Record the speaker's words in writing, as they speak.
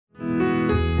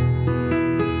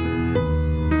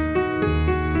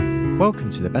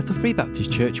Welcome to the Bethel Free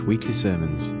Baptist Church weekly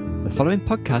sermons. The following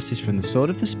podcast is from the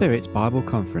Sword of the Spirit Bible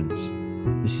Conference.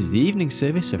 This is the evening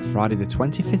service of Friday the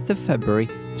 25th of February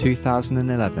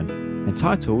 2011,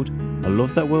 entitled A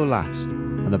Love That Will Last,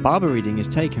 and the Bible reading is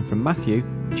taken from Matthew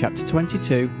chapter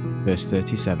 22, verse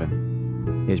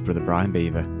 37. Here's Brother Brian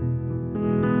Beaver.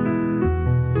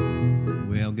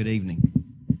 Well, good evening.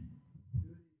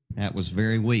 That was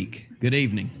very weak. Good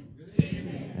evening. Good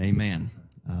evening. Amen.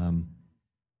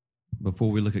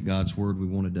 Before we look at God's Word, we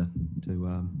wanted to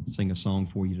sing a song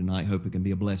for you tonight. Hope it can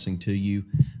be a blessing to you.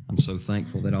 I'm so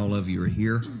thankful that all of you are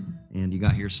here and you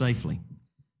got here safely.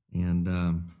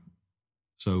 And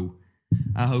so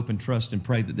I hope and trust and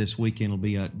pray that this weekend will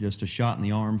be just a shot in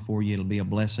the arm for you. It'll be a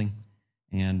blessing.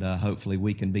 And hopefully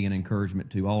we can be an encouragement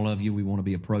to all of you. We want to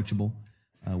be approachable.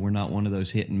 We're not one of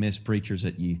those hit and miss preachers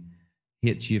that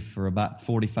hits you for about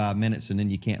 45 minutes and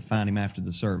then you can't find him after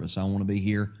the service. I want to be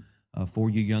here for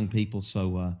you young people.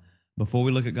 So before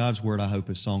we look at God's Word, I hope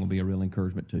this song will be a real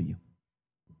encouragement to you.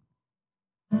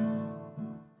 I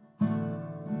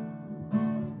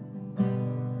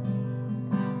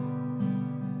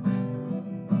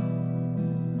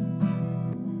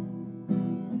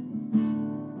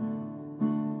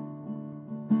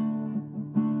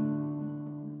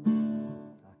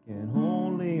can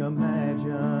only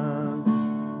imagine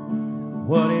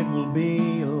what it will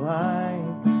be like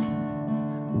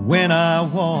when I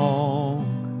walk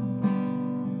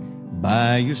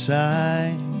by your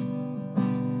side.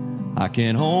 I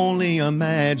can only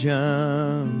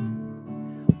imagine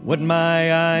what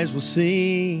my eyes will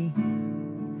see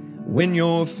when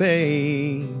your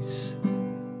face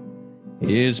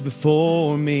is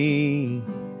before me.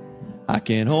 I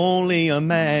can only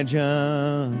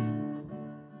imagine.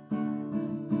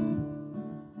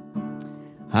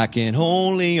 I can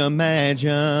only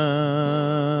imagine.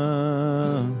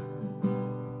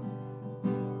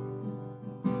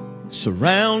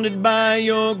 Surrounded by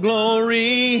your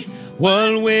glory,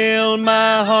 what will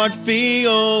my heart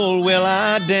feel? Will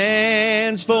I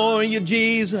dance for you,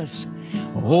 Jesus?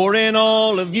 Or in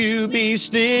all of you be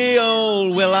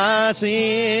still? Will I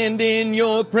stand in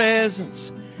your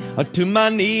presence? Or to my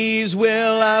knees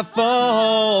will I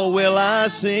fall? Will I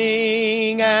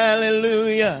sing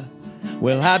hallelujah?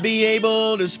 Will I be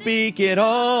able to speak it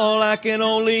all? I can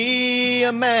only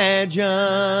imagine.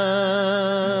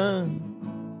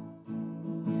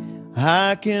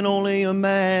 I can only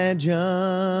imagine.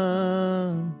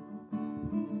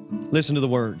 Listen to the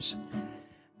words.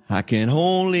 I can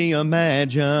only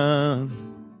imagine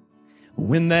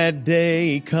when that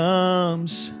day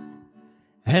comes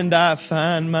and I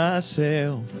find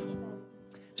myself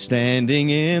standing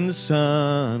in the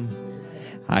sun.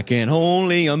 I can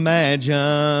only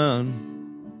imagine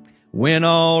when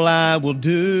all I will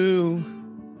do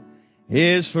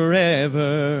is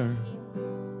forever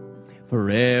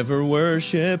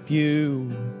worship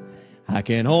you. I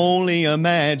can only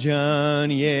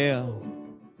imagine, yeah.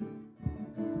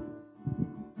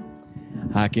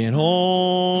 I can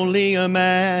only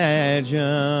imagine.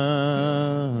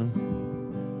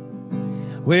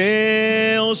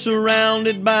 Well,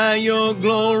 surrounded by your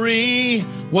glory,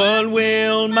 what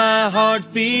will my heart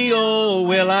feel?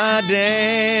 Will I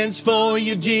dance for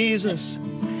you, Jesus?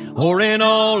 Or in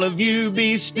all of you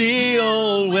be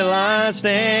still? Will I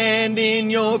stand in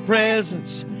your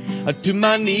presence? To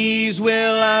my knees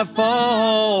will I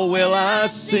fall? Will I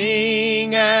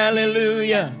sing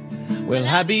hallelujah? Will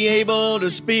I be able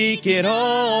to speak it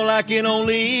all? I can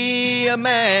only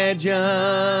imagine.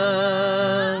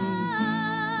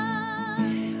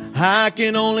 I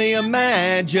can only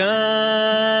imagine.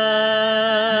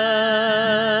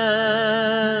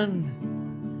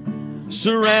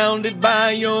 Surrounded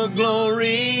by your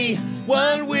glory,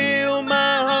 what will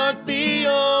my heart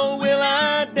feel? Will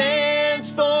I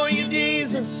dance for you,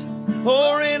 Jesus?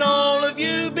 Or in all of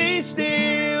you be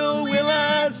still? Will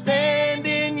I stand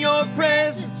in your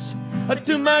presence?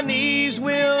 To my knees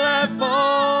will I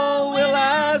fall? Will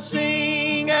I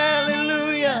sing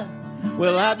hallelujah?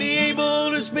 Will I be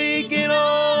able to speak it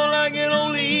all? I can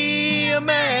only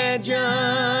imagine.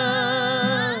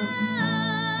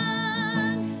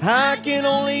 I can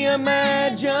only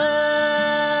imagine.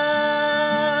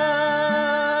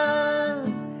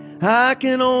 I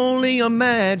can only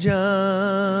imagine.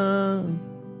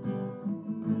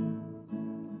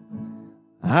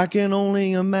 I can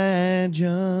only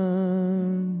imagine.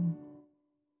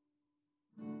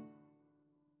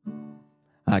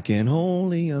 I can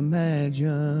only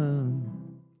imagine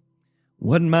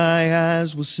what my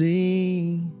eyes will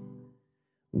see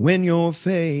when your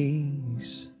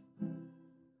face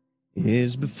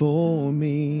is before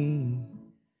me.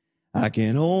 I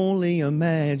can only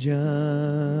imagine.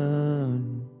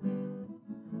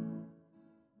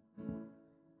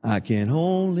 I can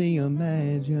only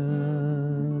imagine.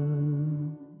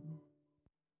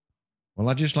 Well,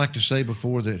 I'd just like to say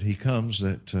before that he comes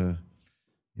that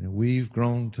we've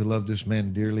grown to love this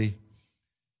man dearly,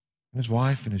 and his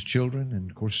wife and his children, and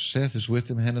of course Seth is with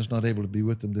him. Hannah's not able to be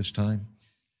with them this time.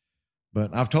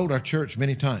 But I've told our church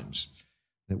many times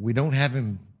that we don't have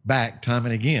him back time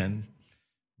and again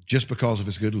just because of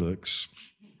his good looks.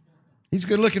 He's a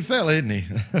good-looking fella, isn't he?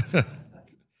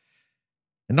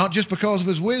 And not just because of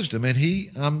his wisdom.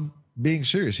 And I'm being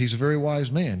serious, he's a very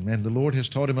wise man. And the Lord has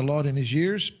taught him a lot in his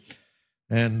years.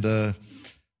 And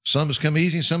some has come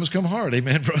easy and some has come hard.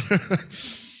 Amen, brother?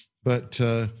 But,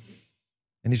 and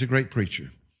he's a great preacher.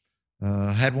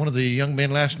 I had one of the young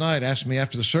men last night ask me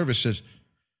after the service, says,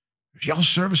 y'all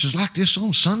services like this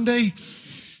on Sunday?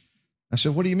 I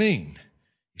said, what do you mean?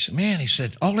 He said, man,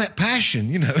 all that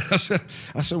passion, I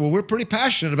said, well, we're pretty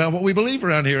passionate about what we believe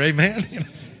around here, amen?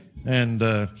 And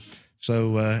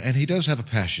and he does have a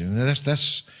passion. And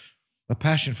that's a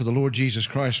passion for the Lord Jesus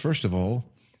Christ, first of all,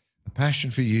 a passion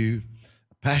for you,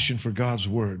 a passion for God's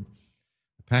Word,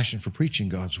 a passion for preaching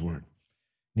God's Word.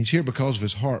 And he's here because of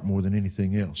his heart more than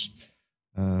anything else.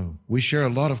 We share a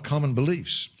lot of common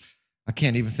beliefs. I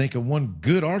can't even think of one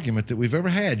good argument that we've ever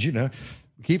had, We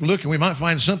keep looking, we might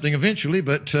find something eventually,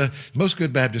 but most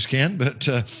good Baptists can, but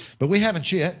we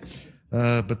haven't yet.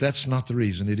 But that's not the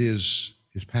reason. It is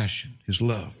his passion, his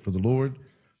love for the Lord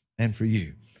and for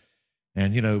you.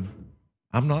 And,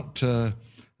 I'm not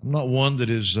one that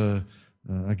is,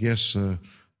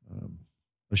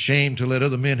 ashamed to let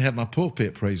other men have my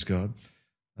pulpit, praise God.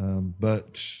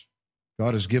 But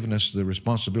God has given us the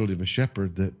responsibility of a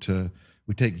shepherd that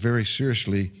we take very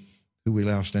seriously who we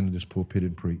allow stand in this pulpit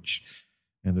and preach.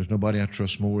 And there's nobody I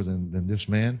trust more than this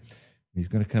man. He's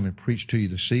going to come and preach to you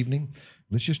this evening.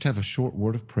 Let's just have a short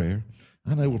word of prayer.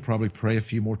 I know we'll probably pray a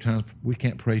few more times. We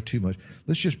can't pray too much.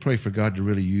 Let's just pray for God to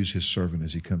really use his servant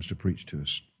as he comes to preach to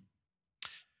us.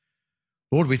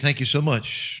 Lord, we thank you so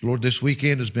much. Lord, this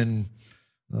weekend has been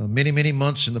many, many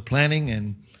months in the planning,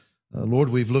 and Lord,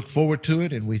 we've looked forward to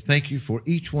it, and we thank you for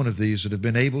each one of these that have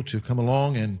been able to come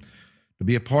along and to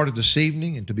be a part of this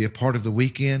evening and to be a part of the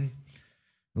weekend.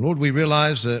 And Lord, we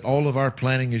realize that all of our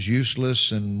planning is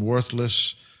useless and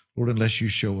worthless, Lord, unless you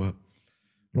show up.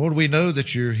 Lord, we know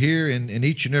that you're here in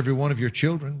each and every one of your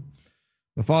children.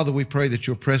 But Father, we pray that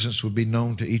your presence would be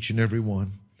known to each and every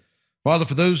one. Father,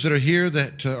 for those that are here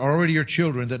that are already your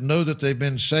children, that know that they've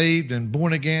been saved and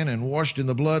born again and washed in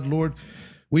the blood, Lord,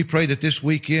 we pray that this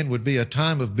weekend would be a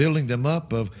time of building them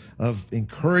up, of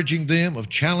encouraging them, of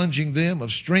challenging them,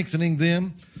 of strengthening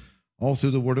them, all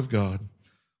through the Word of God.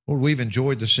 Lord, we've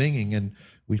enjoyed the singing, and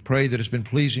we pray that it's been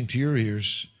pleasing to your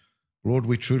ears. Lord,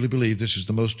 we truly believe this is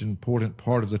the most important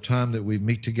part of the time that we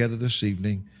meet together this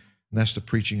evening, and that's the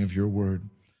preaching of your word.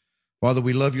 Father,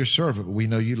 we love your servant, but we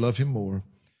know you love him more.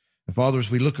 And Father, as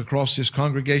we look across this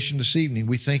congregation this evening,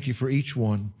 we thank you for each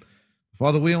one.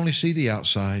 Father, we only see the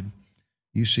outside.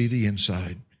 You see the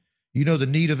inside. You know the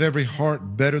need of every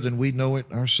heart better than we know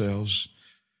it ourselves.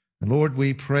 And Lord,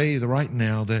 we pray right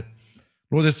now that,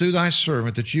 Lord, that through thy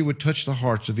servant, that you would touch the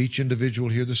hearts of each individual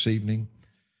here this evening.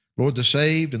 Lord, the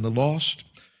saved and the lost,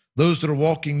 those that are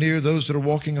walking near, those that are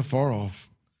walking afar off.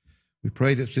 We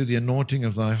pray that through the anointing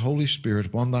of thy Holy Spirit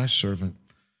upon thy servant,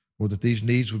 Lord, that these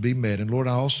needs would be met. And Lord,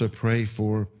 I also pray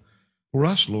for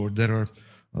us, Lord, that are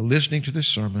listening to this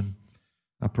sermon.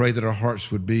 I pray that our hearts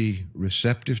would be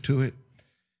receptive to it.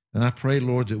 And I pray,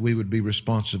 Lord, that we would be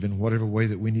responsive in whatever way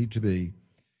that we need to be.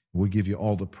 We give you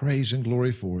all the praise and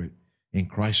glory for it. In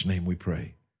Christ's name we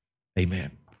pray.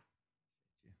 Amen.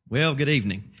 Well, good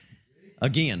evening.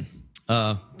 Again,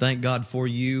 thank God for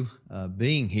you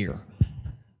being here.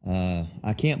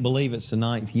 I can't believe it's the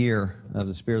 9th year of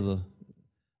the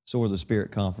Sword of the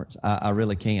Spirit Conference. I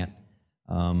really can't.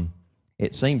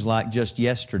 It seems like just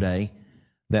yesterday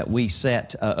that we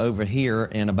sat over here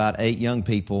and about 8 young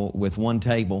people with one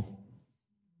table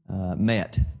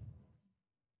met.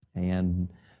 And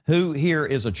who here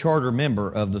is a charter member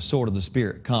of the Sword of the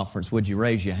Spirit Conference? Would you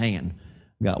raise your hand?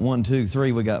 We got 1, 2,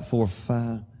 3. We got 4,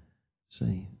 5,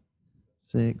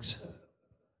 6.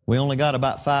 We only got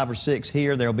about 5 or 6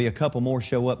 here. There'll be a couple more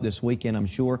show up this weekend, I'm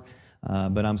sure.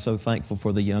 But I'm so thankful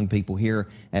for the young people here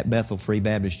at Bethel Free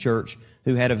Baptist Church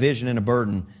who had a vision and a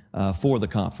burden for the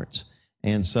conference.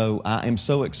 And so I am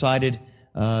so excited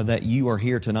that you are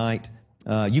here tonight.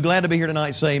 You glad to be here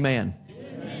tonight? Say amen.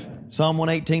 Amen. Psalm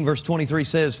 118 verse 23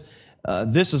 says,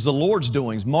 this is the Lord's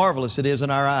doings. Marvelous it is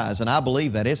in our eyes. And I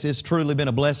believe that. It's truly been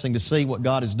a blessing to see what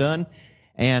God has done.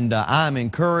 And I'm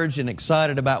encouraged and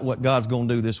excited about what God's going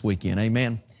to do this weekend.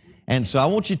 Amen. And so I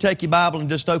want you to take your Bible and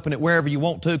just open it wherever you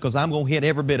want to, because I'm going to hit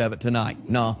every bit of it tonight.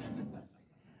 No.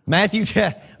 Matthew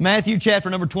chapter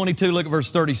number 22, look at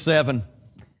verse 37.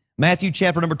 Matthew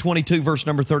chapter number 22, verse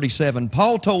number 37.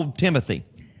 Paul told Timothy,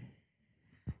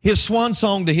 his swan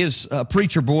song to his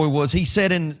preacher boy was, he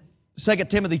said in 2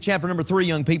 Timothy chapter number 3,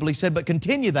 young people, he said, but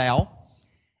continue thou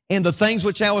in the things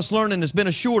which thou hast learned and hast been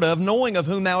assured of, knowing of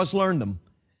whom thou hast learned them.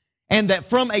 And that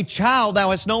from a child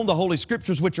thou hast known the Holy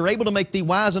Scriptures, which are able to make thee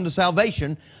wise unto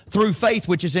salvation through faith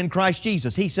which is in Christ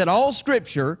Jesus. He said, all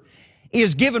Scripture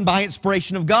is given by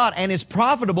inspiration of God and is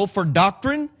profitable for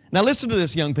doctrine. Now listen to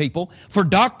this, young people. For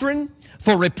doctrine,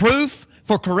 for reproof,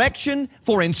 for correction,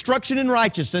 for instruction in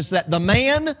righteousness, that the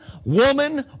man,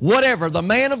 woman, whatever, the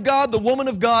man of God, the woman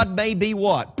of God may be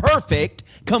what? Perfect,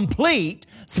 complete,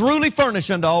 thoroughly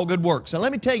furnished unto all good works. Now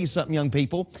let me tell you something, young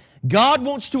people. God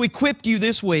wants to equip you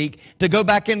this week to go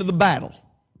back into the battle.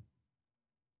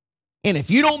 And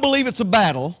if you don't believe it's a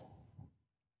battle,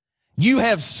 you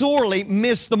have sorely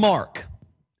missed the mark.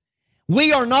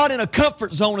 We are not in a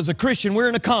comfort zone as a Christian. We're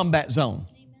in a combat zone.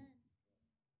 Amen.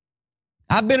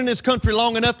 I've been in this country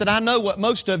long enough that I know what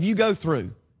most of you go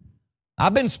through.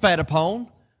 I've been spat upon.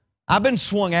 I've been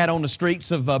swung at on the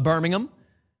streets of Birmingham.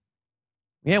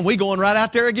 Yeah, we going right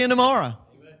out there again tomorrow.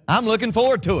 Amen. I'm looking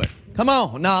forward to it. Come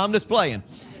on. No, I'm just playing.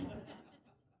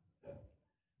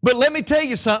 But let me tell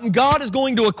you something. God is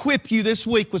going to equip you this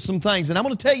week with some things. And I'm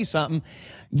going to tell you something.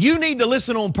 You need to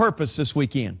listen on purpose this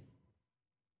weekend.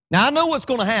 Now, I know what's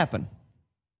going to happen.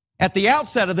 At the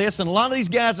outset of this, and a lot of these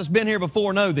guys that's been here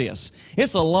before know this,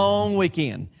 it's a long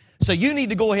weekend. So you need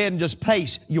to go ahead and just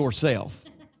pace yourself.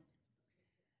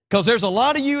 Because there's a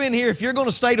lot of you in here, if you're going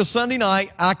to stay till Sunday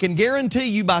night, I can guarantee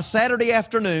you by Saturday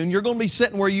afternoon, you're going to be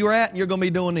sitting where you're at and you're going to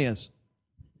be doing this.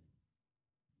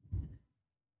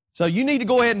 So you need to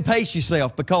go ahead and pace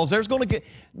yourself, because you're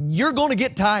going to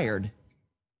get tired.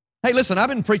 Hey, listen, I've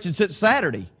been preaching since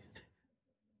Saturday.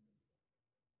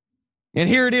 And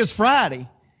here it is Friday,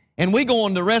 and we go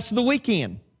on the rest of the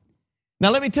weekend. Now,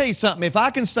 let me tell you something. If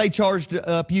I can stay charged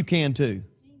up, you can too.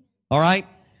 All right?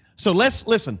 So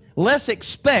let's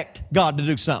expect God to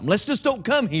do something. Let's just don't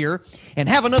come here and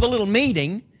have another little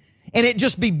meeting and it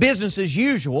just be business as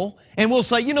usual. And we'll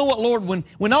say, you know what, Lord,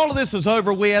 when all of this is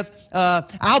over with,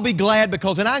 I'll be glad,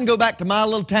 because then I can go back to my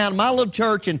little town, my little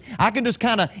church, and I can just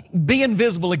kind of be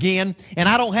invisible again, and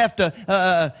I don't have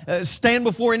to stand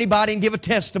before anybody and give a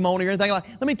testimony or anything like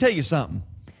that. Let me tell you something.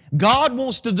 God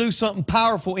wants to do something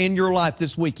powerful in your life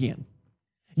this weekend.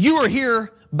 You are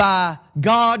here by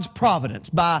God's providence,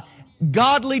 by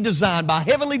godly design, by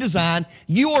heavenly design.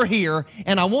 You are here,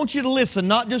 and I want you to listen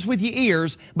not just with your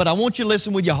ears, but I want you to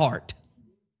listen with your heart.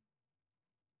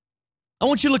 I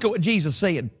want you to look at what Jesus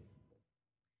said.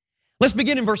 Let's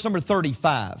begin in verse number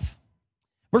 35.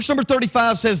 Verse number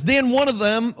 35 says, then one of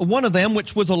them,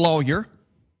 which was a lawyer.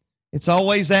 It's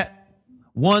always that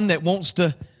one that wants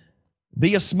to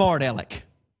be a smart aleck.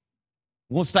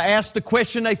 Wants to ask the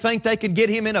question they think they could get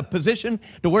him in a position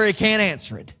to where he can't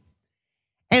answer it.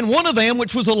 And one of them,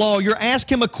 which was a lawyer, asked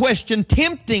him a question,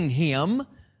 tempting him.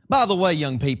 By the way,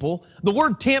 young people, the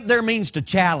word tempt there means to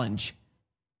challenge.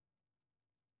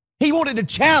 He wanted to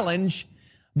challenge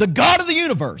the God of the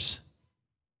universe.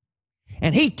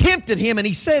 And he tempted him, and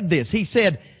he said this. He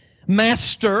said,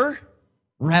 Master,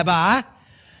 Rabbi,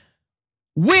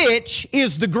 which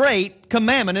is the great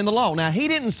commandment in the law? Now, he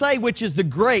didn't say which is the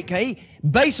great.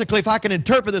 Basically, if I can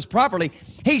interpret this properly,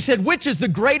 he said, which is the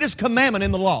greatest commandment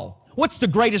in the law? What's the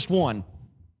greatest one?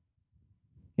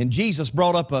 And Jesus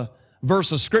brought up a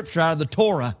verse of Scripture out of the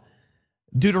Torah.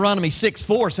 Deuteronomy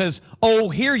 6:4 says, O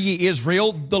hear ye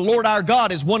Israel, the Lord our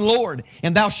God is one Lord,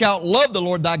 and thou shalt love the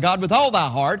Lord thy God with all thy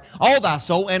heart, all thy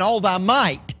soul, and all thy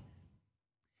might.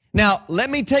 Now, let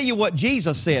me tell you what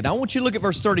Jesus said. I want you to look at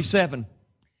verse 37.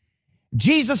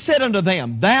 Jesus said unto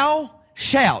them, thou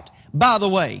shalt. By the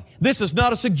way, this is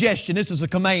not a suggestion, this is a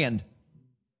command.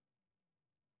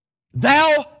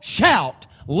 Thou shalt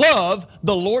love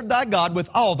the Lord thy God with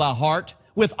all thy heart,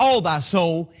 with all thy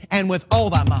soul, and with all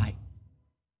thy might.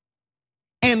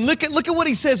 And look at what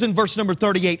he says in verse number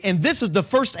 38. And this is the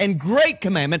first and great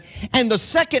commandment, and the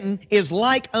second is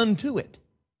like unto it.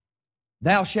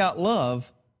 Thou shalt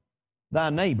love thy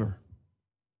neighbor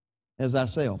as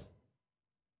thyself.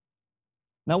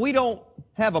 Now, we don't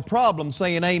have a problem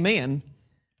saying amen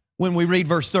when we read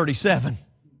verse 37.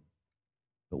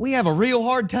 But we have a real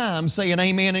hard time saying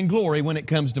amen in glory when it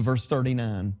comes to verse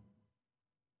 39.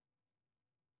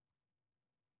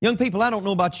 Young people, I don't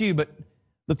know about you, but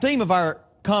the theme of our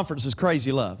conference is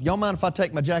Crazy Love. Y'all mind if I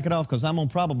take my jacket off? Because I'm going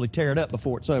to probably tear it up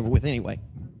before it's over with anyway.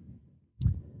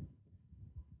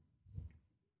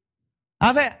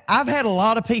 I've had a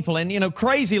lot of people, and you know,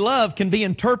 crazy love can be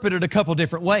interpreted a couple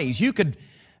different ways.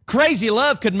 Crazy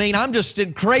love could mean I'm just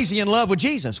crazy in love with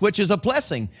Jesus, which is a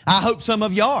blessing. I hope some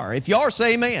of you are. If you are,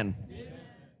 say amen.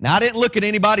 Now, I didn't look at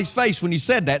anybody's face when you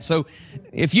said that, so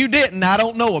if you didn't, I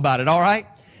don't know about it, all right?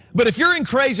 But if you're in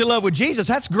crazy love with Jesus,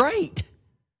 that's great.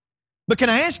 But can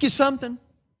I ask you something?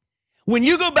 When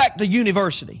you go back to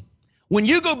university, when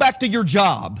you go back to your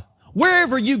job,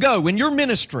 wherever you go, in your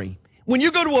ministry, when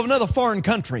you go to another foreign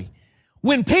country,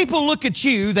 when people look at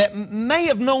you that may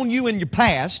have known you in your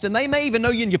past, and they may even know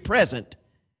you in your present,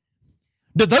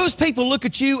 do those people look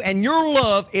at you and your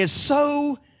love is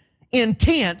so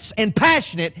intense and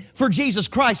passionate for Jesus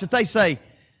Christ that they say,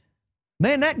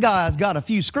 man, that guy's got a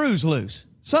few screws loose.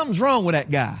 Something's wrong with that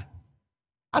guy.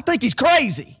 I think he's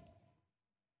crazy.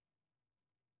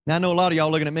 Now, I know a lot of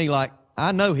y'all looking at me like,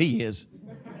 I know he is.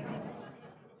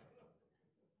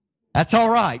 That's all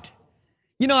right.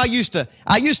 You know, I used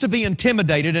to be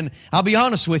intimidated, and I'll be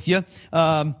honest with you.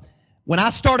 When I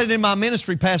started in my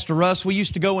ministry, Pastor Russ, we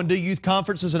used to go and do youth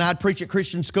conferences, and I'd preach at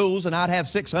Christian schools, and I'd have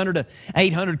 600 to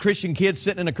 800 Christian kids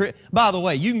sitting in a... By the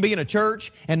way, you can be in a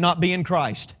church and not be in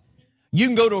Christ. You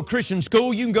can go to a Christian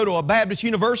school, you can go to a Baptist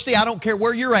university, I don't care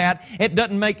where you're at, it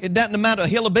doesn't amount to a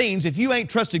hill of beans. If you ain't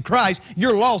trusted Christ,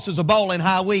 you're lost as a ball in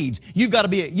high weeds. You've got to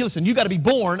be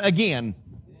born again.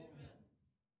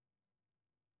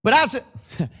 But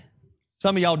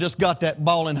some of y'all just got that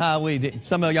ball in high weeds.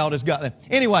 Some of y'all just got that.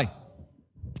 Anyway,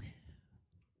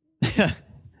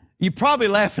 you're probably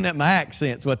laughing at my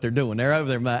accent's what they're doing. They're over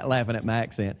there laughing at my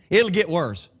accent. It'll get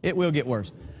worse. It will get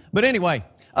worse. But anyway,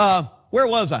 where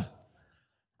was I?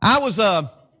 I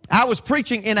was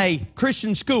preaching in a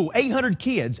Christian school, 800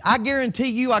 kids. I guarantee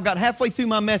you I got halfway through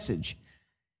my message.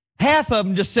 Half of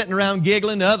them just sitting around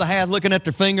giggling, the other half looking at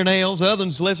their fingernails, the other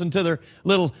ones listening to their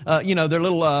little,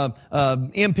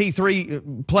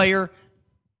 MP3 player.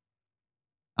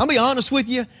 I'll be honest with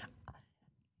you.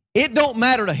 It don't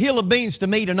matter a hill of beans to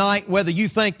me tonight whether you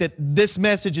think that this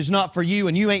message is not for you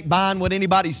and you ain't buying what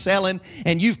anybody's selling,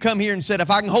 and you've come here and said,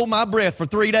 if I can hold my breath for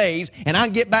 3 days and I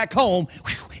can get back home,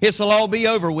 this'll all be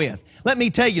over with. Let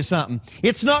me tell you something.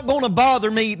 It's not going to bother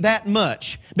me that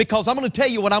much, because I'm going to tell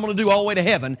you what I'm going to do all the way to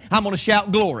heaven. I'm going to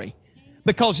shout glory.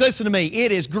 Because listen to me,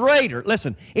 it is greater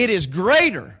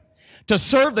to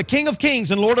serve the King of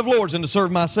Kings and Lord of Lords than to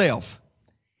serve myself.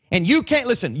 And you can't,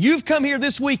 listen, you've come here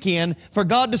this weekend for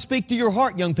God to speak to your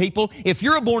heart, young people. If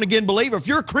you're a born-again believer, if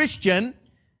you're a Christian,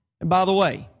 and by the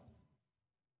way,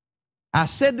 I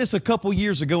said this a couple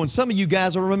years ago, and some of you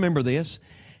guys will remember this.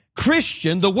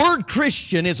 Christian, the word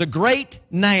Christian is a great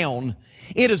noun.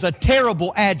 It is a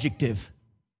terrible adjective.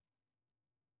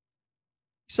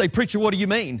 You say, preacher, what do you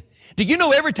mean? Do you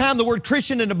know every time the word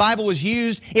Christian in the Bible was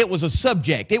used, it was a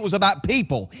subject. It was about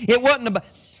people. It wasn't about...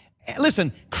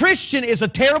 Listen, Christian is a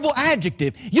terrible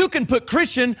adjective. You can put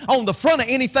Christian on the front of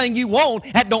anything you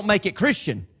want. That don't make it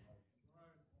Christian.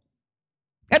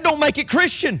 That don't make it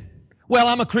Christian. Well,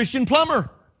 I'm a Christian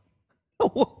plumber.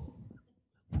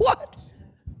 What?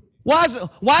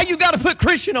 Why you got to put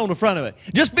Christian on the front of it?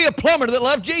 Just be a plumber that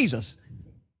loves Jesus.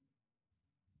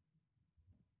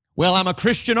 Well, I'm a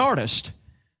Christian artist.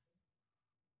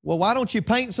 Well, why don't you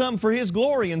paint something for His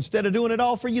glory instead of doing it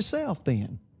all for yourself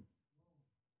then?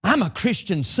 I'm a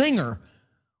Christian singer.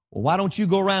 Well, why don't you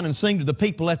go around and sing to the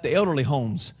people at the elderly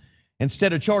homes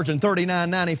instead of charging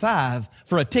 $39.95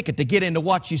 for a ticket to get in to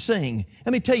watch you sing?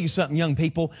 Let me tell you something, young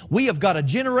people. We have got a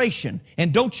generation,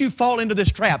 and don't you fall into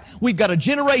this trap. We've got a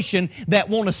generation that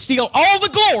want to steal all the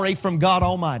glory from God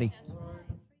Almighty.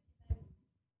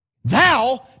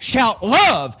 Thou shalt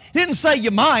love. He didn't say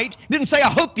you might. He didn't say I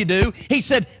hope you do. He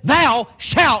said, thou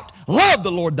shalt love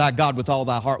the Lord thy God with all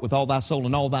thy heart, with all thy soul,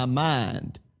 and all thy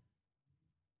mind.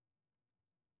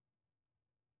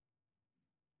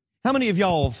 How many of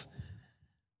y'all have,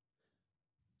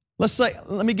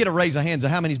 let me get a raise of hands of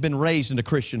how many's been raised in a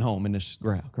Christian home in this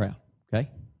crowd, okay?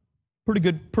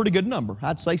 Pretty good number.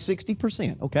 I'd say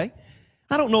 60%, okay?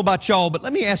 I don't know about y'all, but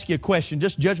let me ask you a question,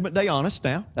 just Judgment Day honest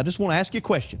now. I just want to ask you a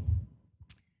question.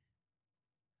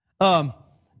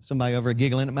 Somebody over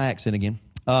giggling at my accent again.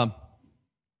 Have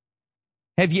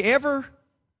you ever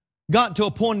gotten to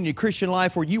a point in your Christian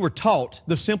life where you were taught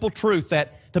the simple truth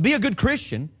that to be a good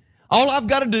Christian, all I've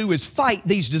got to do is fight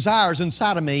these desires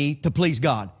inside of me to please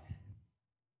God?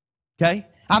 Okay?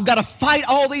 I've got to fight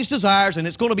all these desires, and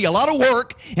it's going to be a lot of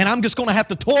work, and I'm just going to have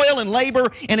to toil and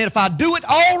labor, and if I do it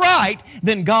all right,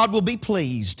 then God will be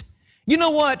pleased. You know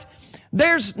what?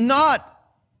 There's not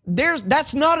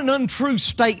that's not an untrue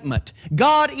statement.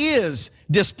 God is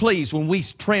displeased when we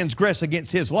transgress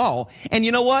against His law. And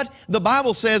you know what? The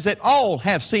Bible says that all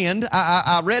have sinned.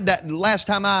 I read that last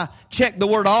time I checked the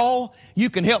word all. You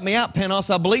can help me out,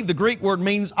 Panos. I believe the Greek word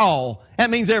means all. That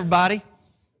means everybody.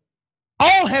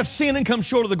 All have sinned and come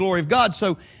short of the glory of God.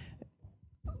 So,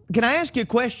 can I ask you a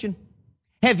question?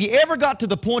 Have you ever got to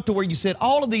the point to where you said,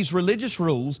 all of these religious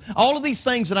rules, all of these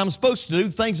things that I'm supposed to do,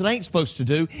 things that I ain't supposed to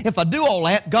do, if I do all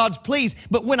that, God's pleased.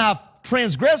 But when I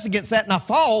transgress against that and I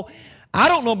fall, I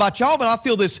don't know about y'all, but I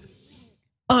feel this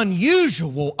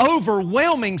unusual,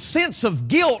 overwhelming sense of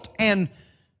guilt and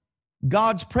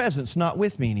God's presence not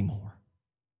with me anymore.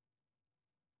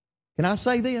 Can I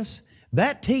say this?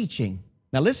 That teaching,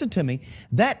 now listen to me,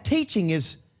 that teaching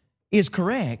is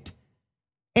correct.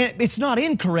 And it's not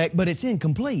incorrect, but it's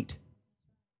incomplete.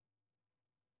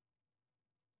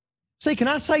 See, can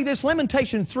I say this?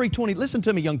 Lamentations 3:20, listen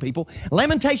to me, young people.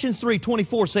 Lamentations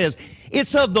 3:24 says,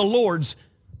 it's of the Lord's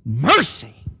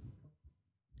mercy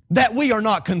that we are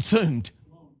not consumed.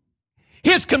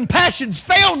 His compassions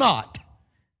fail not.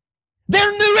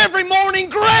 They're new every morning.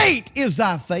 Great is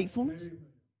thy faithfulness.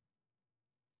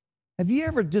 Have you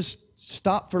ever just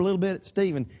stopped for a little bit,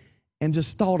 Stephen, and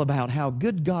just thought about how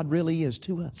good God really is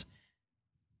to us?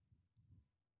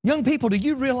 Young people, do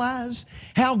you realize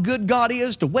how good God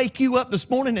is to wake you up this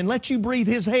morning and let you breathe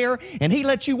His air, and He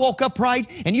let you walk upright,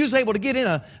 and you was able to get in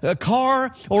a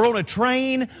car or on a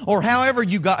train or however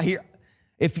you got here?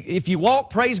 If you walk,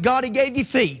 praise God, He gave you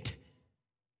feet.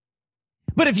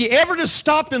 But if you ever just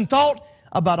stopped and thought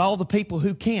about all the people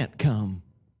who can't come?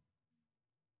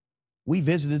 We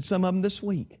visited some of them this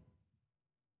week.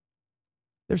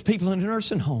 There's people in a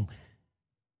nursing home.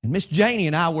 And Miss Janie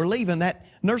and I were leaving that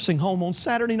nursing home on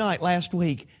Saturday night last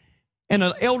week. And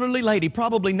an elderly lady,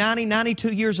 probably 90,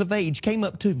 92 years of age, came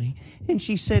up to me. And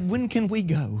she said, when can we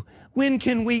go? When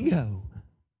can we go?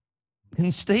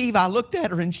 And Steve, I looked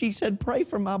at her and she said, pray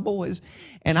for my boys.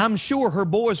 And I'm sure her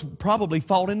boys probably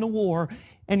fought in the war.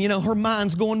 And, you know, her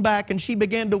mind's going back and she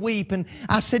began to weep. And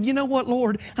I said, you know what,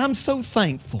 Lord, I'm so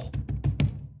thankful.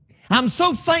 I'm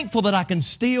so thankful that I can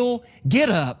still get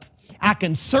up. I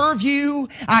can serve you.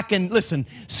 I can, listen,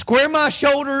 square my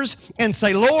shoulders and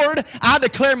say, Lord, I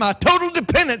declare my total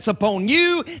dependence upon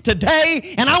you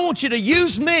today, and I want you to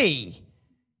use me.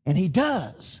 And He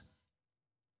does.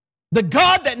 The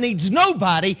God that needs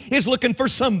nobody is looking for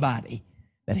somebody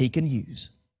that He can use.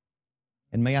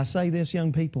 And may I say this,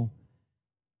 young people?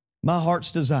 My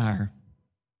heart's desire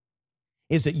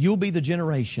is that you'll be the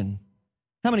generation.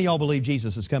 How many of y'all believe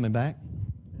Jesus is coming back?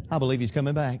 I believe He's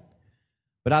coming back.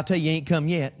 But I'll tell you, He ain't come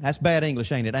yet. That's bad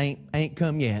English, ain't it? Ain't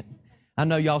come yet. I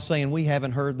know y'all saying we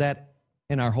haven't heard that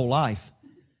in our whole life.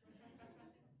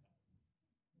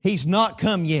 He's not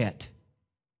come yet.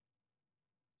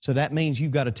 So that means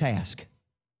you've got a task.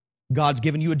 God's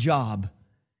given you a job.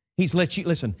 He's let you,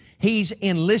 listen, He's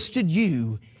enlisted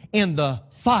you in the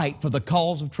fight for the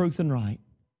cause of truth and right.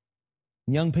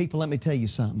 Young people, let me tell you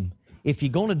something. If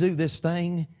you're going to do this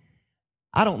thing,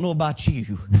 I don't know about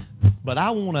you, but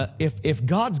I want to, if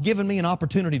God's given me an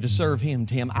opportunity to serve Him,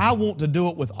 Tim, I want to do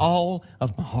it with all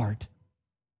of my heart.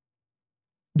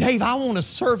 Dave, I want to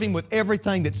serve Him with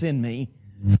everything that's in me.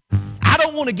 I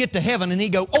don't want to get to heaven and He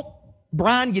go, oh,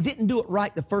 Brian, you didn't do it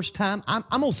right the first time. I'm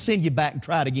going to send you back and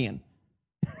try it again.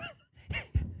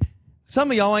 Some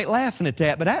of y'all ain't laughing at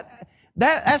that, but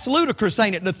that's ludicrous,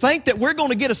 ain't it? To think that we're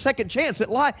going to get a second chance at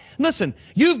life. Listen,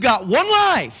 you've got one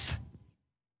life.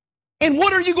 And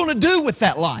what are you going to do with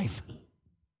that life?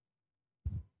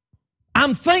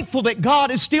 I'm thankful that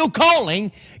God is still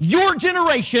calling your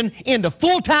generation into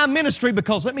full-time ministry,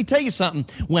 because let me tell you something.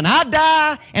 When I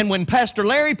die and when Pastor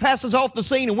Larry passes off the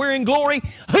scene and we're in glory,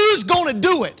 who's going to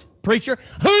do it, preacher?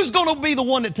 Who's going to be the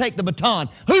one that takes the baton?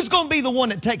 Who's going to be the one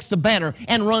that takes the banner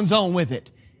and runs on with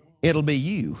it? It'll be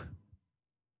you.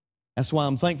 That's why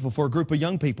I'm thankful for a group of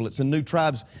young people. It's in New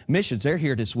Tribes Missions. They're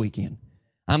here this weekend.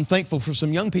 I'm thankful for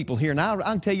some young people here. Now, I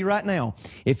can tell you right now,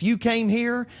 if you came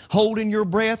here holding your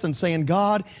breath and saying,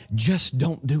 God, just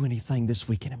don't do anything this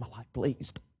weekend in my life,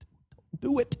 please.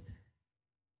 Don't do it.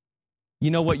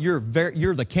 You know what? You're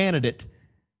the candidate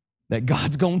that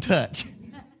God's going to touch.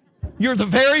 You're the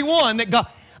very one that God...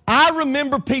 I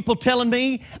remember people telling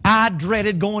me I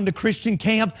dreaded going to Christian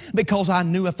camp because I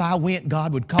knew if I went,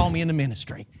 God would call me into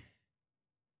ministry.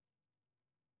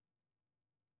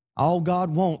 All God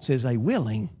wants is a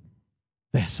willing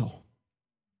vessel.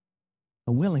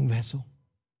 A willing vessel.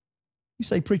 You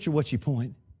say, preacher, what's your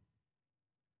point?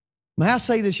 May I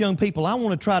say this, young people? I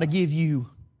want to try to give you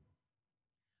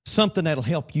something that'll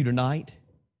help you tonight.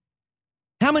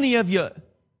 How many of you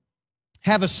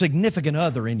have a significant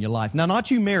other in your life. Now,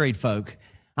 not you married folk.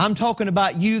 I'm talking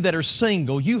about you that are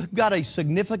single. You've got a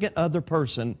significant other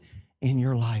person in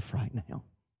your life right now.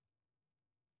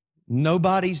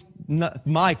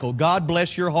 Michael, God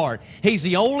bless your heart. He's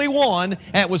the only one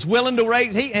that was willing to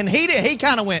raise, he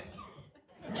kind of went.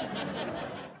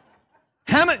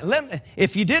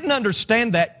 If you didn't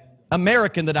understand that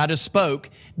American that I just spoke,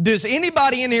 does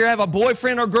anybody in here have a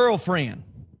boyfriend or girlfriend?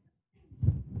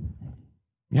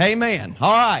 Amen.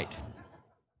 All right.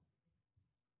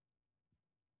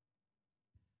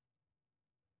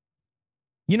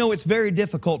 You know, it's very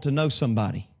difficult to know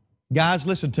somebody. Guys,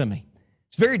 listen to me.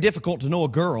 It's very difficult to know a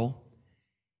girl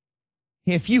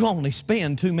if you only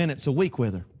spend 2 minutes a week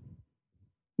with her.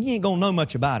 You ain't going to know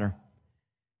much about her.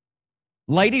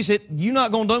 Ladies, you're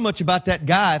not going to know much about that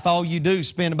guy if all you do is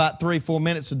spend about 3-4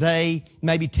 minutes a day,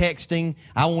 maybe texting.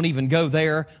 I won't even go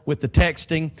there with the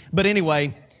texting. But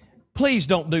anyway, please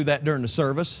don't do that during the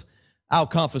service. I'll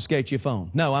confiscate your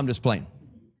phone. No, I'm just playing.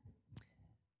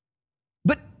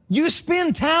 But you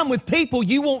spend time with people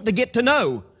you want to get to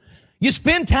know. You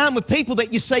spend time with people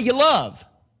that you say you love.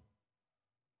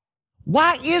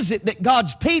 Why is it that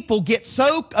God's people get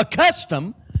so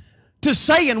accustomed to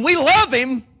saying we love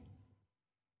Him,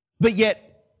 but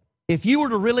yet if you were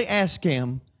to really ask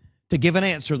Him to give an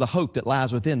answer, the hope that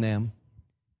lies within them,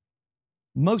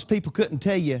 most people couldn't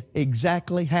tell you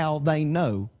exactly how they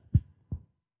know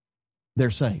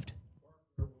they're saved.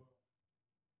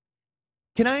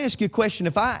 Can I ask you a question?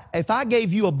 If I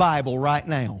gave you a Bible right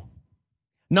now,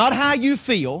 not how you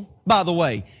feel, by the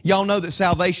way, y'all know that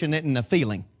salvation isn't a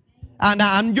feeling.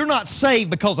 You're not saved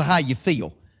because of how you feel.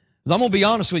 'Cause I'm going to be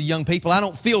honest with you, young people, I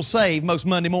don't feel saved most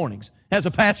Monday mornings. As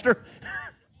a pastor,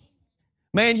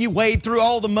 man, you wade through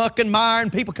all the muck and mire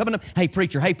and people coming up, hey,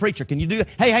 preacher, can you do that?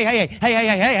 Hey,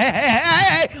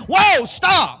 whoa,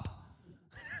 stop.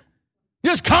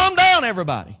 Just calm down,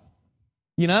 everybody.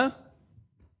 You know?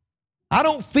 I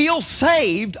don't feel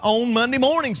saved on Monday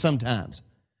morning sometimes.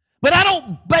 But I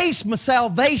don't base my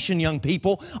salvation, young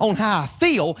people, on how I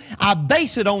feel. I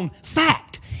base it on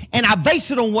fact. And I base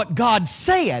it on what God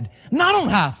said, not on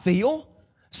how I feel.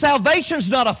 Salvation's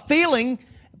not a feeling.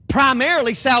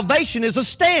 Primarily, salvation is a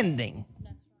standing.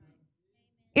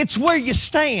 It's where you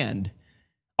stand.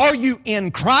 Are you in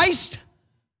Christ?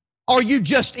 Or are you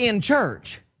just in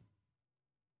church?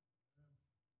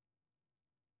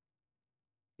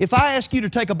 If I ask you to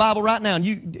take a Bible right now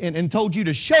and told you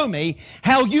to show me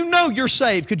how you know you're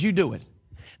saved, could you do it?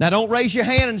 Now, don't raise your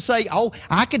hand and say, oh,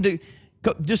 I could do.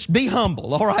 Just be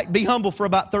humble, all right? Be humble for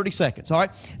about 30 seconds, all right?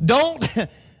 Don't.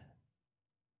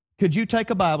 Could you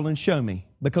take a Bible and show me?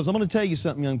 Because I'm going to tell you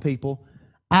something, young people.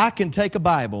 I can take a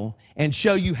Bible and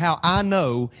show you how I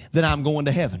know that I'm going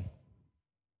to heaven.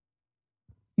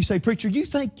 You say, preacher, you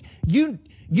think you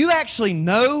actually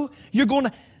know you're going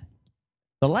to...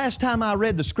 The last time I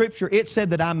read the Scripture, it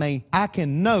said that I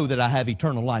can know that I have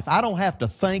eternal life. I don't have to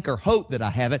think or hope that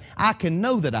I have it. I can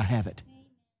know that I have it.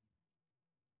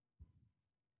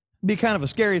 It'd be kind of a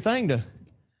scary thing to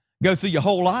go through your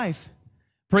whole life,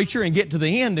 preacher, and get to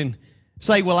the end and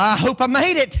say, well, I hope I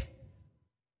made it.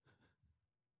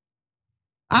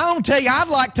 I'm going to tell you, I'd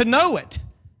like to know it.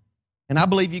 And I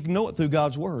believe you can know it through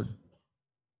God's Word.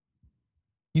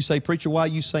 You say, preacher, why are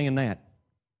you saying that?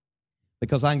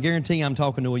 Because I can guarantee I'm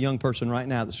talking to a young person right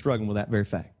now that's struggling with that very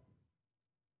fact.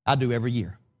 I do every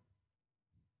year.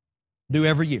 Do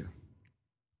every year.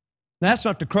 Now, that's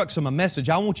not the crux of my message.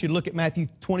 I want you to look at Matthew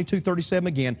 22:37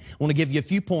 again. I want to give you a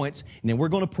few points, and then we're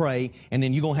going to pray, and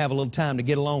then you're going to have a little time to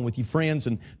get along with your friends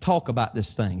and talk about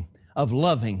this thing of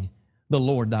loving the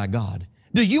Lord thy God.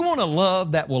 Do you want a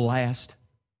love that will last?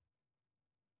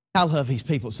 I love these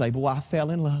people that say, boy, I fell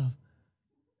in love.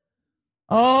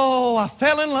 Oh, I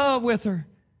fell in love with her.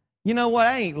 You know what?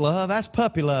 That ain't love. That's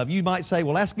puppy love. You might say,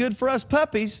 well, that's good for us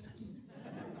puppies.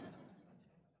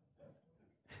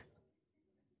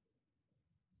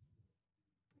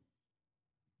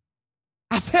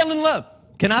 I fell in love.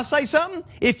 Can I say something?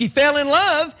 If you fell in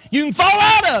love, you can fall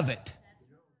out of it.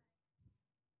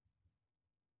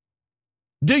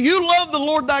 Do you love the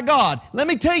Lord thy God? Let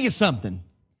me tell you something.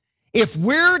 If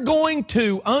we're going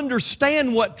to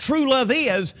understand what true love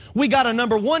is, we got to,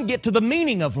 number one, get to the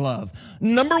meaning of love.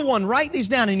 Number one, write these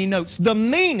down in your notes. The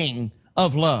meaning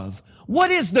of love.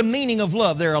 What is the meaning of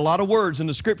love? There are a lot of words in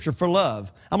the Scripture for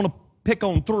love. I'm going to pick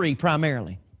on 3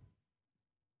 primarily.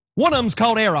 One of them's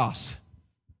called eros.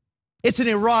 It's an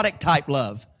erotic type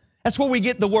love. That's where we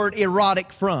get the word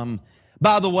erotic from.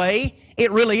 By the way,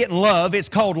 it really isn't love. It's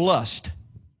called lust.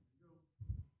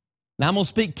 Now, I'm going to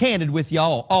speak candid with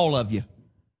y'all, all of you.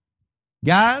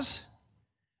 Guys,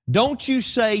 Don't you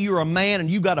say you're a man and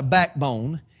you got a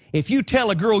backbone if you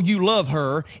tell a girl you love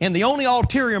her and the only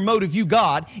ulterior motive you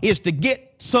got is to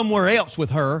get somewhere else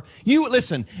with her.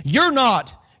 Listen, you're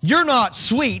not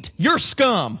sweet, you're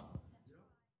scum.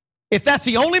 If that's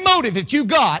the only motive that you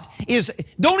got is,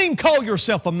 don't even call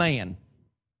yourself a man.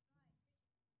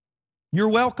 You're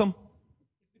welcome.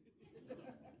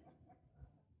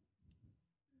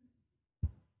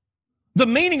 The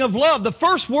meaning of love, the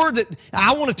first word that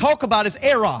I want to talk about is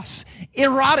eros,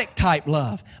 erotic type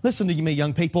love. Listen to me,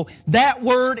 young people. That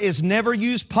word is never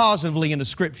used positively in the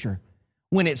Scripture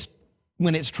when it's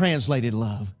translated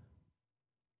love.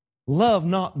 Love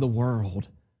not the world,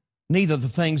 neither the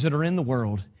things that are in the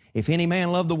world. If any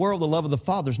man love the world, the love of the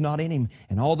Father is not in him.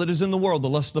 And all that is in the world, the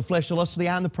lust of the flesh, the lust of the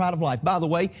eye, and the pride of life. By the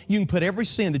way, you can put every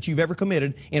sin that you've ever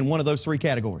committed in one of those three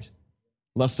categories.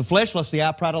 Lust of the flesh, lust of the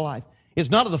eye, pride of life. It's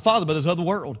not of the Father, but is of the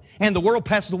world. And the world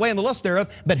passeth away and the lust thereof.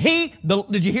 But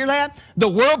did you hear that? The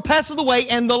world passeth away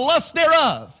and the lust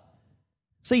thereof.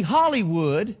 See,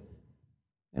 Hollywood,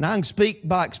 and I can speak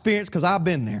by experience because I've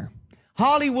been there.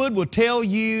 Hollywood will tell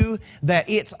you that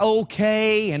it's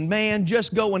okay and man,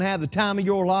 just go and have the time of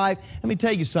your life. Let me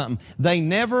tell you something. They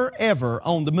never ever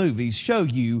on the movies show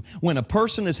you when a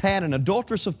person has had an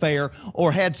adulterous affair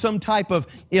or had some type of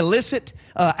illicit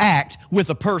act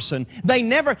with a person.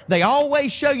 They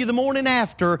always show you the morning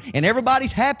after and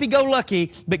everybody's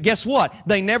happy-go-lucky, but guess what?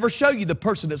 They never show you the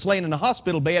person that's laying in a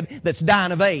hospital bed that's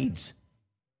dying of AIDS.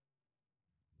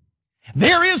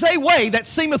 There is a way that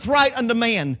seemeth right unto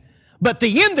man, but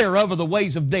the end thereof are the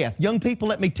ways of death. Young people,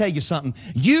 let me tell you something.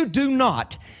 You do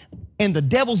not, and the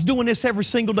devil's doing this every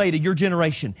single day to your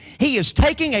generation. He is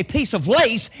taking a piece of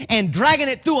lace and dragging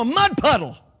it through a mud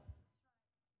puddle.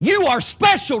 You are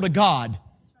special to God.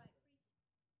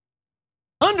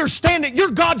 Understand that you're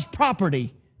God's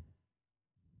property.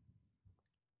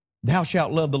 Thou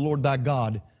shalt love the Lord thy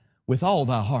God with all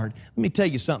thy heart. Let me tell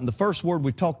you something. The first word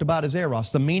we've talked about is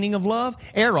eros. The meaning of love,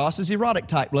 eros is erotic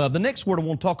type love. The next word I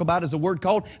want to talk about is a word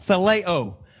called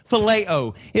phileo.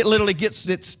 Phileo. It literally gets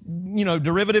its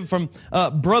derivative from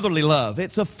brotherly love.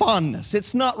 It's a fondness.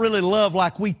 It's not really love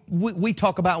like we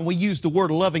talk about when we use the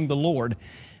word loving the Lord.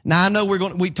 Now I know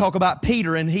we talk about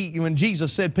Peter, and when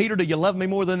Jesus said, "Peter, do you love me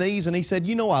more than these?" And he said,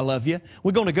 "You know I love you."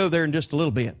 We're going to go there in just a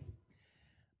little bit.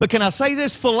 But can I say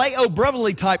this? Phileo,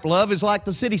 brotherly type love, is like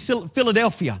the city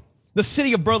Philadelphia, the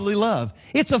city of brotherly love.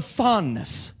 It's a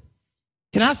fondness.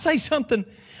 Can I say something?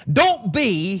 Don't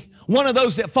be one of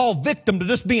those that fall victim to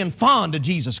just being fond of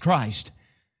Jesus Christ.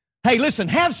 Hey, listen,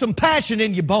 have some passion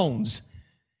in your bones.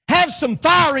 Have some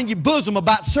fire in your bosom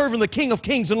about serving the King of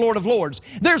Kings and Lord of Lords.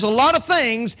 There's a lot of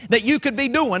things that you could be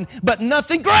doing, but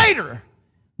nothing greater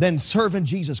than serving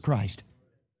Jesus Christ.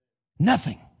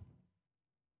 Nothing.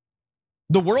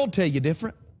 The world tell you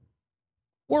different.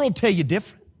 World tell you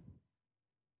different.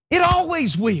 It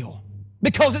always will,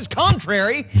 because it's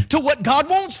contrary to what God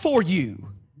wants for you.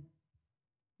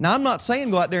 Now, I'm not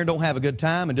saying go out there and don't have a good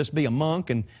time and just be a monk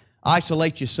and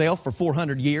isolate yourself for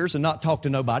 400 years and not talk to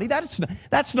nobody.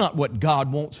 That's not what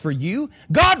God wants for you.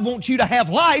 God wants you to have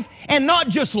life, and not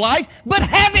just life, but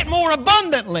have it more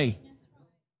abundantly.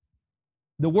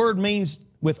 The word means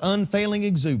with unfailing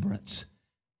exuberance.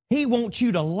 He wants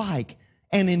you to like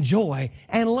and enjoy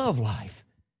and love life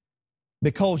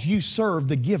because you serve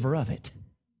the giver of it.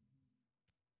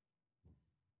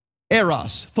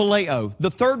 Eros, phileo. The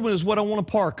third one is what I want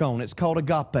to park on. It's called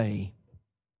agape.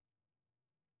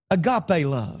 Agape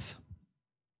love.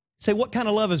 Say, what kind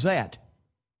of love is that?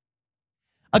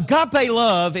 Agape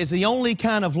love is the only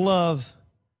kind of love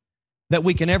that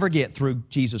we can ever get through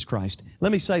Jesus Christ.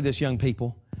 Let me say this, young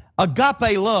people.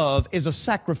 Agape love is a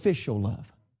sacrificial love.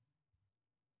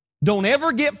 Don't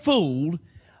ever get fooled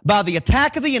by the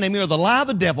attack of the enemy or the lie of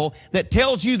the devil that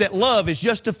tells you that love is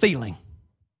just a feeling.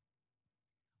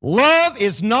 Love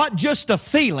is not just a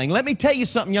feeling. Let me tell you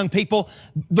something, young people.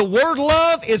 The word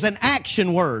love is an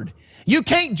action word. You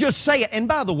can't just say it. And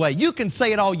by the way, you can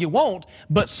say it all you want,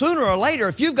 but sooner or later,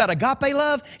 if you've got agape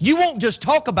love, you won't just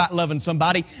talk about loving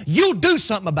somebody. You'll do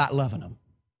something about loving them.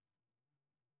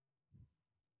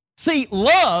 See,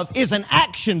 love is an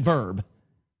action verb.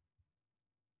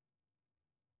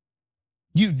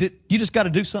 You just got to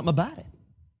do something about it.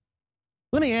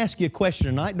 Let me ask you a question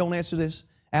tonight. Don't answer this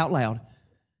out loud.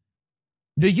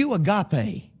 Do you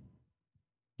agape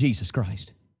Jesus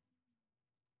Christ?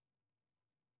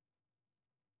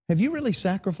 Have you really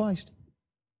sacrificed?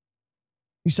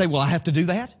 You say, well, I have to do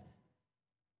that?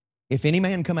 If any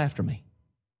man come after me,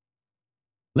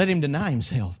 let him deny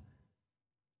himself,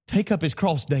 take up his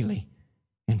cross daily,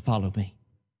 and follow me.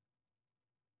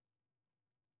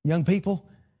 Young people,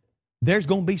 There's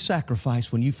going to be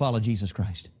sacrifice when you follow Jesus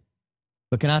Christ.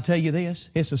 But can I tell you this?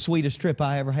 It's the sweetest trip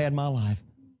I ever had in my life.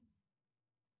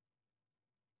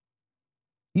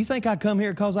 You think I come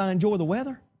here because I enjoy the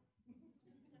weather?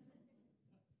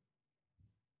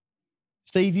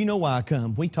 Steve, you know why I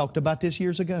come. We talked about this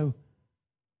years ago.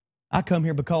 I come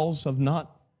here because of I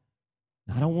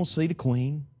don't want to see the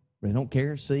Queen. I don't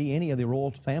care to see any of the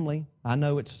royal family. I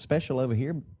know it's special over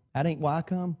here. That ain't why I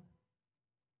come.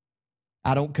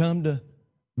 I don't come to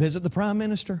visit the Prime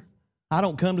Minister. I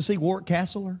don't come to see Warwick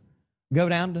Castle or go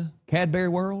down to Cadbury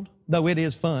World, though it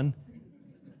is fun.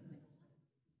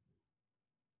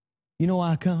 You know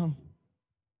why I come?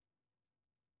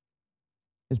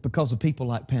 It's because of people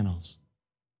like Panos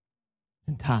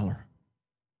and Tyler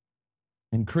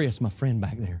and Chris, my friend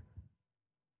back there,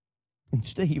 and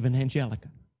Steve and Angelica,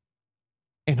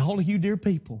 and all of you dear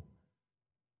people.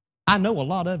 I know a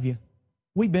lot of you.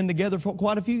 We've been together for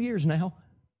quite a few years now.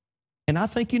 And I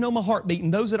think you know my heartbeat.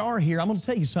 And those that are here, I'm going to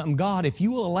tell you something. God, if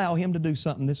you will allow Him to do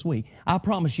something this week, I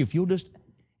promise you,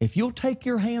 if you'll take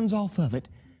your hands off of it,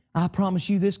 I promise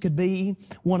you this could be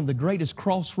one of the greatest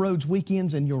crossroads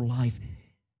weekends in your life,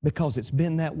 because it's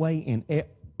been that way in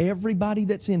everybody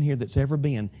that's in here that's ever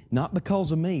been. Not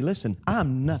because of me. Listen,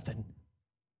 I'm nothing.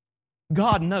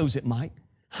 God knows it, Mike.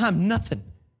 I'm nothing.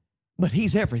 But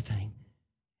He's everything.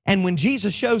 And when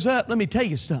Jesus shows up, let me tell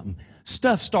you something.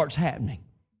 Stuff starts happening.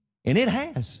 And it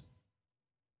has.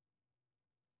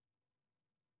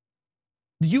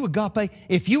 If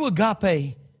you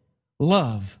agape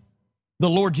love the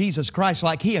Lord Jesus Christ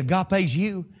like He agapes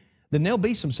you, then there'll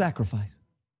be some sacrifice.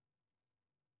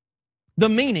 The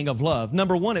meaning of love,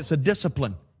 number one, it's a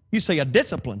discipline. You say a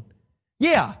discipline?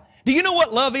 Yeah. Do you know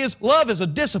what love is? Love is a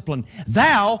discipline.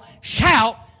 Thou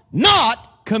shalt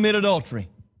not commit adultery.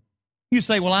 You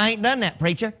say, well, I ain't done that,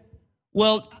 preacher.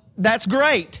 Well, that's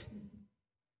great.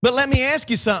 But let me ask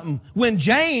you something. When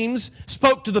James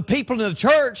spoke to the people in the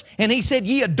church and he said,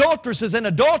 ye adulteresses and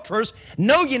adulterers,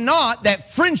 know ye not that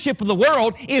friendship with the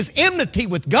world is enmity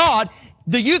with God?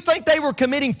 Do you think they were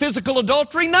committing physical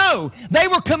adultery? No. They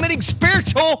were committing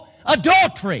spiritual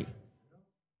adultery.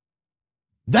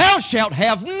 Thou shalt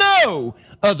have no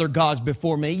other gods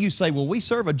before me. You say, well, we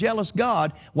serve a jealous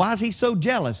God. Why is He so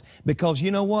jealous? Because you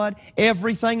know what?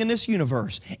 Everything in this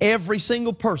universe, every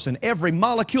single person, every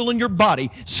molecule in your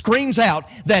body screams out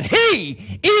that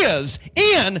He is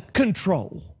in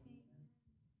control.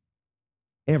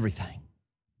 Everything.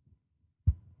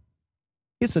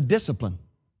 It's a discipline.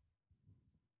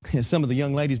 Some of the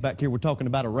young ladies back here were talking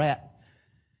about a rat.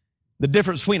 The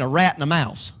difference between a rat and a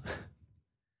mouse.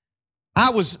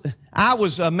 I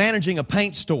was managing a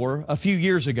paint store a few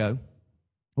years ago.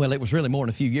 Well, it was really more than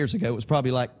a few years ago. It was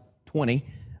probably like 20.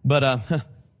 But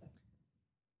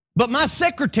my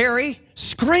secretary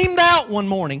screamed out one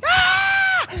morning,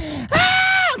 "Ah!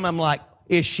 Ah!" And I'm like,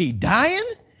 is she dying?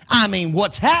 I mean,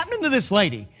 what's happening to this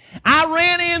lady? I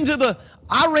ran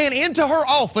into her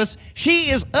office.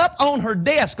 She is up on her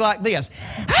desk like this.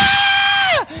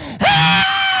 "Ah!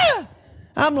 Ah!"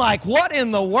 I'm like, what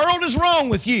in the world is wrong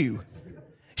with you?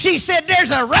 She said,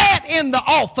 there's a rat in the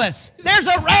office. There's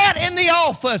a rat in the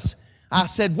office. I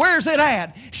said, where's it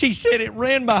at? She said, it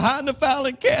ran behind the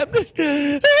filing cabinet.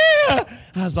 I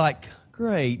was like,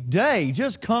 great day,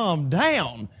 just calm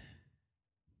down.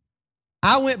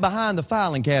 I went behind the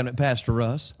filing cabinet, Pastor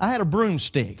Russ. I had a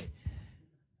broomstick.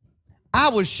 I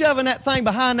was shoving that thing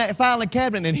behind that filing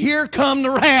cabinet, and here come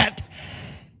the rat.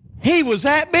 He was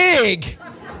that big.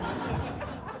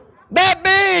 That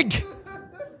big.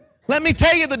 Let me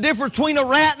tell you the difference between a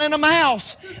rat and a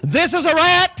mouse. This is a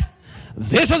rat.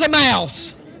 This is a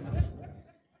mouse.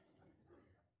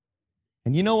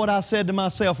 And you know what I said to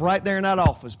myself right there in that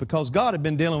office? Because God had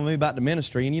been dealing with me about the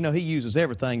ministry, and you know He uses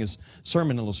everything as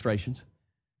sermon illustrations.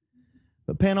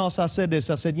 But Panos, I said this.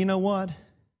 I said, you know what?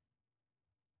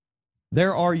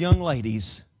 There are young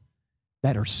ladies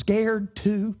that are scared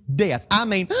to death. I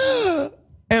mean,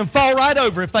 and fall right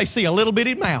over if they see a little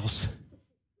bitty mouse.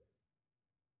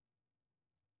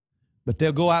 But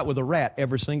they'll go out with a rat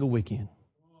every single weekend.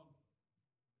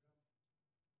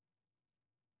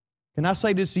 Can I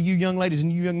say this to you young ladies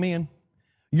and you young men?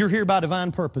 You're here by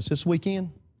divine purpose this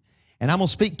weekend. And I'm going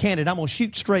to speak candid. I'm going to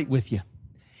shoot straight with you.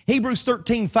 Hebrews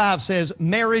 13:5 says,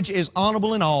 marriage is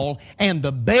honorable in all, and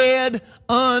the bed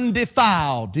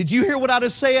undefiled. Did you hear what I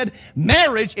just said?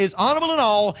 Marriage is honorable in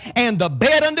all, and the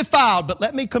bed undefiled. But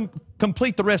let me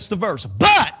complete the rest of the verse.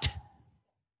 But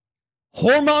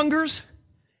whoremongers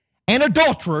and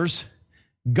adulterers,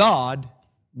 God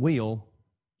will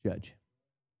judge.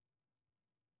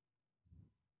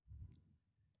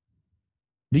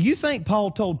 Do you think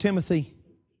Paul told Timothy,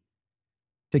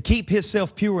 to keep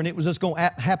himself pure and it was just going to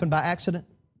happen by accident?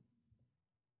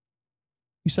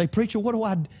 You say, preacher, what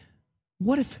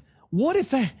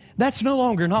if that's no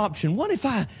longer an option? What if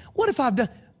I've done?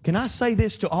 Can I say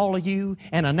this to all of you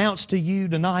and announce to you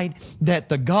tonight that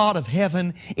the God of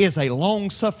heaven is a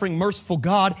long-suffering, merciful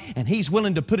God, and He's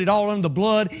willing to put it all under the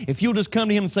blood if you'll just come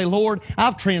to Him and say, Lord,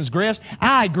 I've transgressed.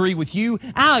 I agree with you.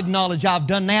 I acknowledge I've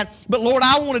done that. But Lord,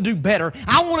 I want to do better.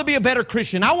 I want to be a better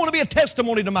Christian. I want to be a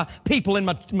testimony to my people in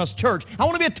my church. I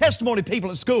want to be a testimony to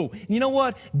people at school. And you know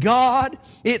what? God,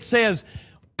 it says,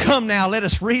 come now, let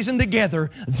us reason together.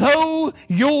 Though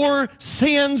your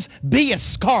sins be as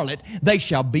scarlet, they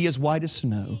shall be as white as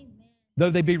snow. Amen. Though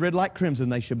they be red like crimson,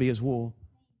 they shall be as wool.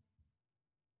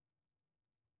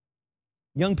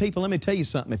 Young people, let me tell you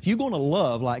something. If you're going to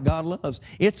love like God loves,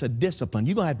 it's a discipline.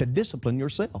 You're going to have to discipline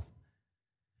yourself.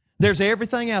 There's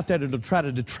everything out there that'll try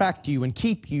to detract you and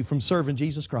keep you from serving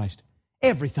Jesus Christ.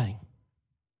 Everything.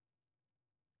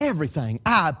 Everything.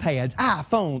 iPads,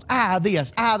 iPhones,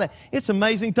 this, that. It's an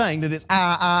amazing thing that it's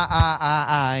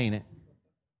ain't it?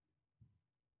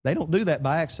 They don't do that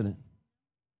by accident.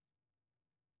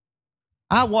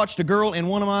 I watched a girl in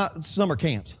one of my summer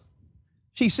camps.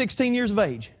 She's 16 years of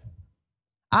age.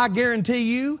 I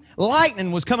guarantee you,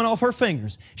 lightning was coming off her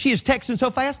fingers. She is texting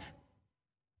so fast.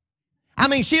 I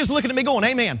mean, she is looking at me going,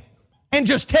 amen. And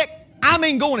just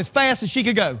going as fast as she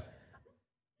could go.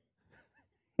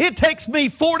 It takes me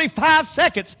 45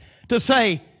 seconds to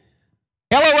say,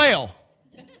 LOL.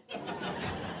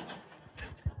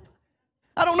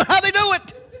 I don't know how they do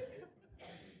it.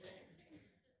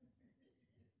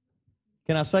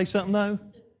 Can I say something though?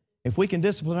 If we can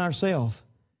discipline ourselves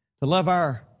to love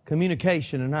our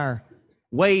communication and our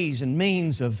ways and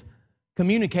means of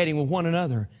communicating with one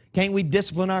another, can't we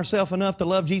discipline ourselves enough to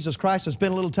love Jesus Christ and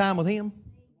spend a little time with Him?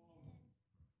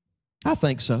 I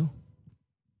think so.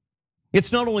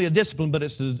 It's not only a discipline, but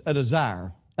it's a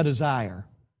desire. A desire.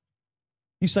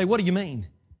 You say, what do you mean?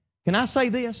 Can I say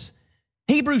this?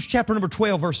 Hebrews chapter number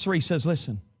 12, verse 3 says,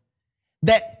 listen,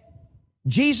 that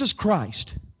Jesus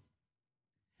Christ,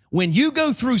 when you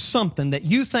go through something that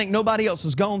you think nobody else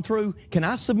has gone through, can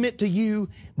I submit to you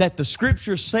that the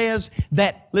Scripture says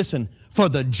that, listen, for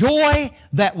the joy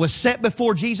that was set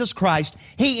before Jesus Christ,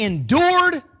 He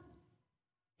endured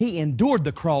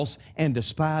the cross and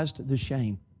despised the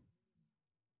shame.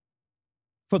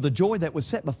 For the joy that was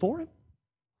set before Him?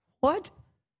 What?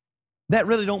 That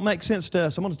really don't make sense to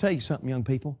us. I'm going to tell you something, young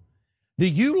people. Do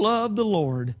you love the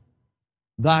Lord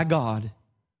thy God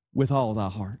with all thy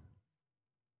heart?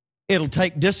 It'll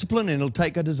take discipline and it'll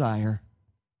take a desire.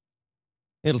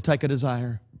 It'll take a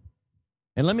desire.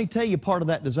 And let me tell you part of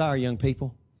that desire, young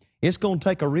people. It's going to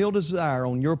take a real desire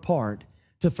on your part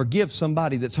to forgive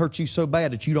somebody that's hurt you so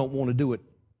bad that you don't want to do it.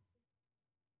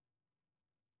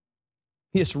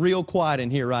 It's real quiet in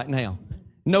here right now.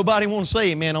 Nobody wants to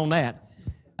say amen on that.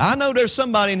 I know there's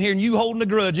somebody in here and you holding a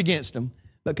grudge against them.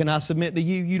 But can I submit to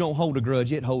you, you don't hold a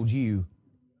grudge. It holds you.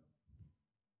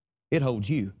 It holds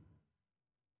you.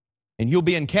 And you'll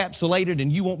be encapsulated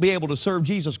and you won't be able to serve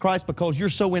Jesus Christ because you're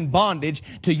so in bondage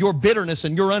to your bitterness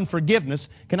and your unforgiveness.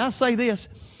 Can I say this?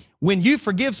 When you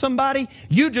forgive somebody,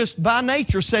 you just by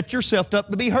nature set yourself up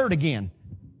to be hurt again.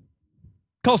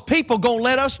 Because people gonna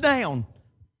let us down.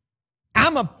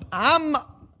 I'm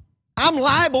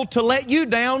liable to let you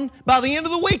down by the end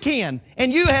of the weekend,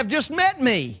 and you have just met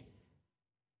me.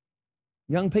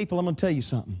 Young people, I'm going to tell you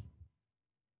something.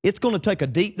 It's going to take a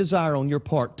deep desire on your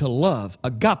part to love,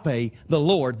 agape, the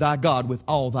Lord thy God with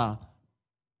all thy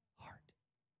heart.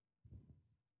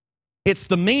 It's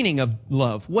the meaning of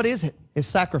love. What is it? It's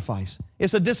sacrifice.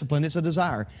 It's a discipline. It's a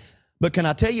desire. But can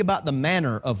I tell you about the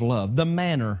manner of love? The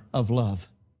manner of love.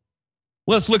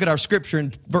 Well, let's look at our scripture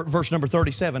in verse number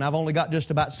 37. I've only got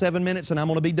just about 7 minutes and I'm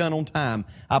going to be done on time.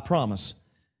 I promise.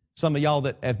 Some of y'all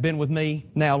that have been with me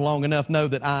now long enough know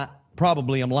that I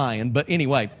probably am lying. But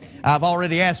anyway, I've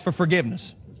already asked for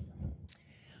forgiveness.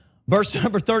 Verse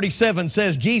number 37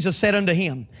 says, Jesus said unto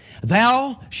him,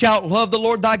 Thou shalt love the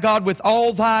Lord thy God with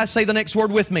all thy, say the next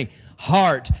word with me,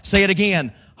 heart. Say it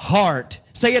again, heart.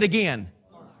 Say it again.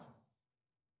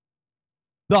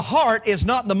 The heart is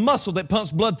not the muscle that pumps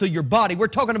blood through your body. We're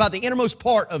talking about the innermost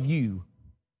part of you.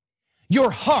 Your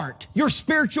heart, your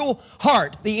spiritual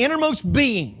heart, the innermost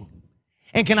being.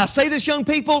 And can I say this, young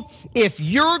people? If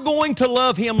you're going to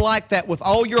love Him like that with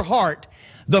all your heart,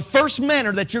 the first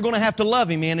manner that you're going to have to love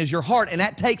Him in is your heart, and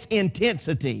that takes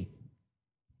intensity.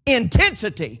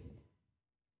 Intensity.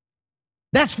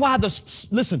 That's why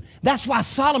that's why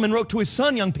Solomon wrote to his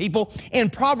son, young people, in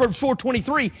Proverbs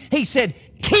 4:23, he said,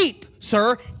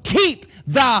 keep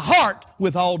thy heart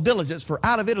with all diligence, for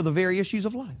out of it are the very issues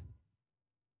of life.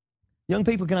 Young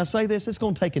people, can I say this? It's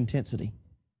going to take intensity.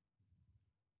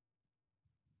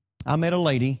 I met a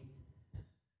lady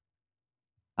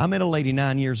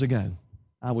 9 years ago.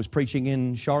 I was preaching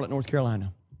in Charlotte, North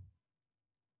Carolina.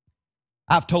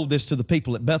 I've told this to the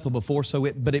people at Bethel before,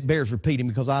 but it bears repeating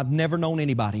because I've never known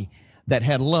anybody that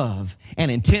had love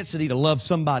and intensity to love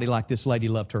somebody like this lady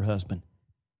loved her husband.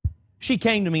 She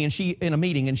came to me in a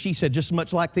meeting and she said, just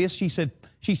much like this, she said,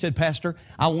 Pastor,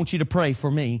 I want you to pray for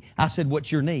me. I said,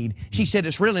 what's your need? She said,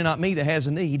 it's really not me that has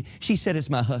a need. She said, it's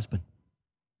my husband.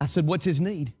 I said, what's his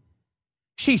need?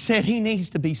 She said, he needs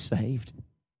to be saved.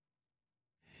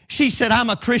 She said, I'm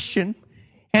a Christian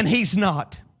and he's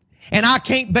not. And I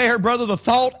can't bear, brother, the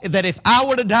thought that if I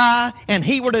were to die and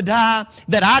he were to die,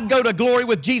 that I'd go to glory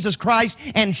with Jesus Christ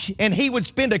and he would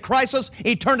spend a crisis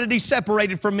eternity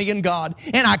separated from me and God.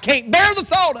 And I can't bear the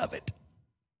thought of it.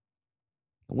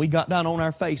 We got down on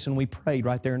our face and we prayed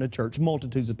right there in the church.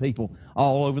 Multitudes of people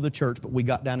all over the church, but we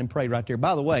got down and prayed right there.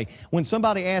 By the way, when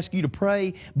somebody asks you to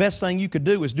pray, best thing you could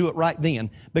do is do it right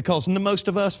then, because most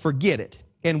of us forget it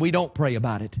and we don't pray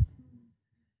about it.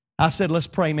 I said, let's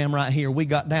pray, ma'am, right here. We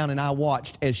got down and I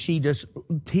watched as she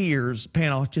tears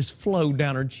just flowed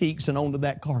down her cheeks and onto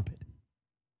that carpet.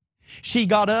 She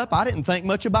got up. I didn't think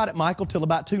much about it, Michael, till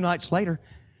about 2 nights later.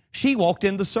 She walked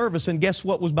into the service and guess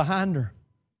what was behind her?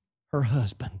 Her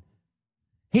husband.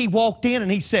 He walked in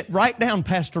and he sat right down,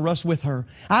 Pastor Russ, with her.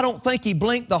 I don't think he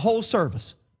blinked the whole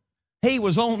service. He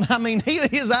was on,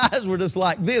 his eyes were just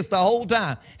like this the whole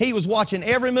time. He was watching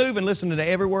every move and listening to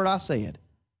every word I said.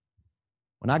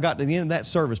 When I got to the end of that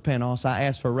service, Panos, I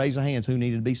asked for a raise of hands who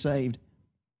needed to be saved.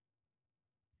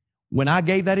 When I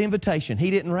gave that invitation, he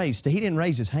didn't raise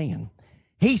his hand.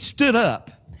 He stood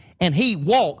up and he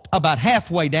walked about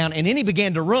halfway down and then he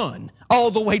began to run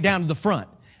all the way down to the front.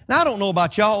 Now, I don't know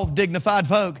about y'all dignified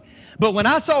folk, but when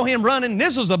I saw him running,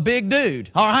 this was a big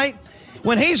dude, all right?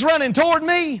 When he's running toward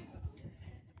me,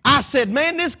 I said,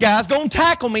 man, this guy's going to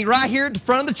tackle me right here at the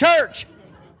front of the church.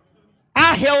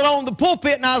 I held on the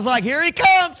pulpit and I was like, here he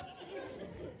comes.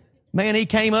 Man, he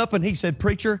came up and he said,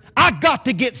 preacher, I got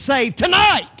to get saved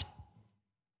tonight.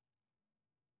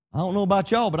 I don't know about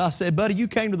y'all, but I said, buddy, you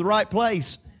came to the right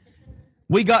place.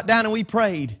 We got down and we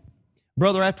prayed.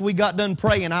 Brother, after we got done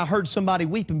praying, I heard somebody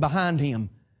weeping behind him.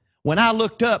 When I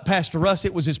looked up, Pastor Russ,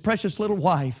 it was his precious little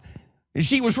wife. And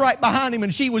she was right behind him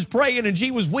and she was praying and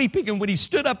she was weeping. And when he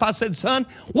stood up, I said, son,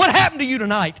 what happened to you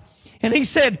tonight? And he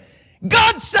said,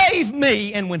 God save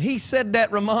me. And when he said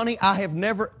that, Romani, I have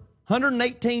never,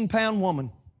 118-pound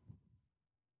woman.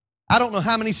 I don't know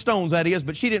how many stones that is,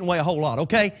 but she didn't weigh a whole lot,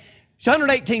 okay? She's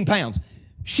 118 pounds.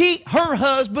 Her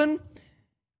husband,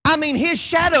 his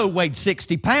shadow weighed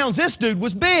 60 pounds. This dude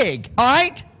was big, all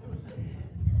right?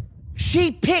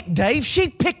 She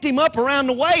picked him up around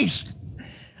the waist,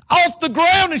 off the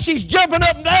ground, and she's jumping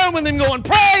up and down with him going,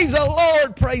 praise the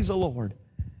Lord, praise the Lord.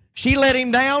 She let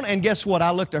him down, and guess what?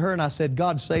 I looked at her and I said,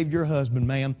 God saved your husband,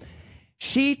 ma'am.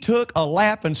 She took a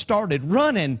lap and started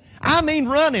running.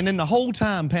 Running, and the whole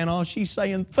time, Panos, she's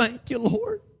saying, thank you,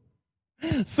 Lord.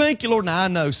 Thank you, Lord. Now, I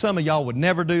know some of y'all would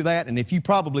never do that, and if you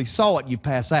probably saw it, you'd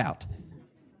pass out.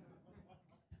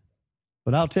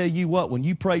 But I'll tell you what, when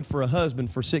you prayed for a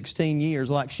husband for 16 years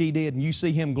like she did, and you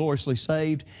see him gloriously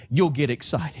saved, you'll get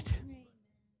excited.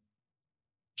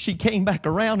 She came back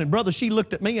around, and brother, she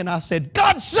looked at me, and I said,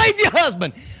 God saved your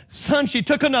husband. Son, she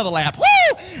took another lap.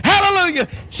 Woo! Hallelujah.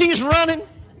 She's running.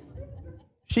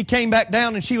 She came back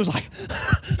down, and she was like,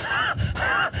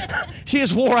 she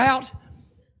just wore out.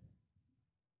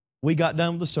 We got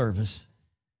done with the service.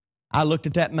 I looked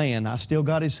at that man. I still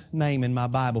got his name in my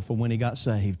Bible for when he got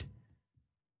saved.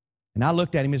 And I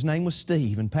looked at him. His name was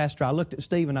Steve. And Pastor, I looked at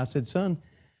Steve and I said, son,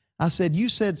 you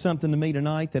said something to me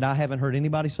tonight that I haven't heard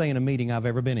anybody say in a meeting I've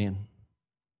ever been in.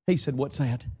 He said, what's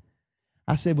that?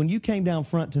 I said, when you came down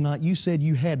front tonight, you said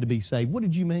you had to be saved. What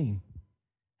did you mean?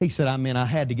 He said, I meant I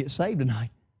had to get saved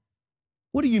tonight.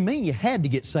 What do you mean you had to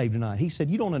get saved tonight? He said,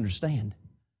 you don't understand.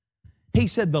 He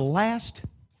said, the last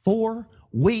 4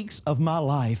 weeks of my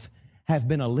life have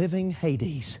been a living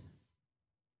Hades.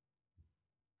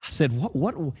 I said,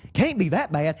 what? Can't be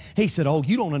that bad. He said, oh,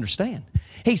 you don't understand.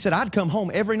 He said, I'd come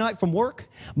home every night from work.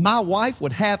 My wife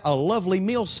would have a lovely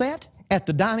meal set at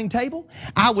the dining table.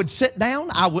 I would sit down.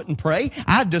 I wouldn't pray.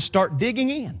 I'd just start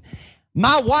digging in.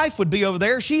 My wife would be over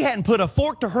there. She hadn't put a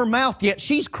fork to her mouth yet.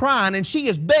 She's crying and she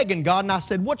is begging God. And I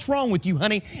said, what's wrong with you,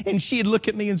 honey? And she'd look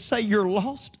at me and say, you're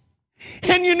lost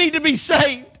and you need to be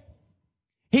saved.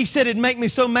 He said it'd make me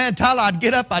so mad, Tyler, I'd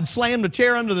get up, I'd slam the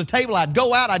chair under the table, I'd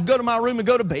go out, I'd go to my room and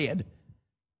go to bed.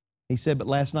 He said, but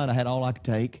last night I had all I could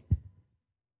take.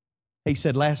 He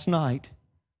said, last night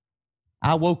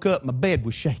I woke up, my bed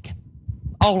was shaking.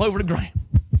 all over the ground,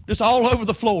 just all over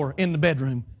the floor in the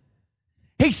bedroom.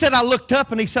 He said, I looked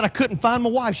up and he said, I couldn't find my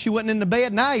wife. She wasn't in the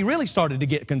bed. Now he really started to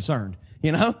get concerned,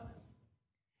 you know.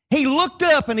 He looked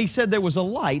up and he said there was a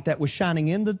light that was shining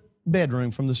in the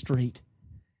bedroom from the street.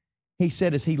 He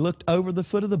said as he looked over the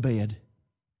foot of the bed,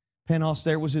 Panos,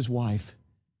 there was his wife.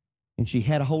 And she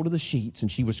had a hold of the sheets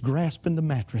and she was grasping the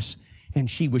mattress and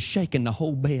she was shaking the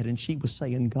whole bed and she was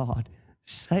saying, God,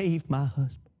 save my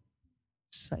husband.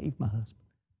 Save my husband.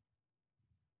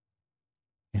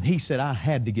 And he said, I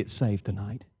had to get saved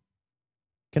tonight.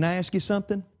 Can I ask you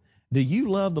something? Do you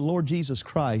love the Lord Jesus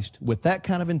Christ with that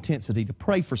kind of intensity to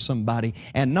pray for somebody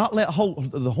and not let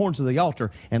hold the horns of the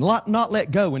altar and not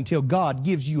let go until God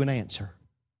gives you an answer?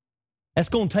 That's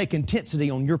going to take intensity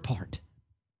on your part.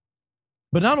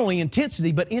 But not only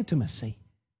intensity, but intimacy.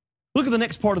 Look at the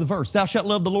next part of the verse. Thou shalt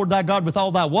love the Lord thy God with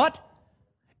all thy what?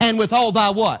 And with all thy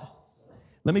what?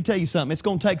 Let me tell you something. It's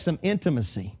going to take some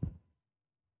intimacy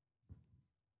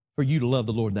for you to love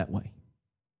the Lord that way.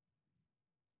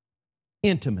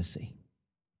 Intimacy.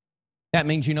 That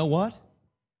means, you know what?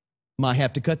 Might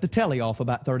have to cut the telly off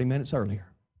about 30 minutes earlier.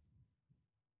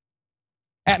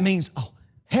 That means, oh,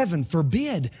 heaven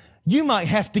forbid, you might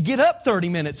have to get up 30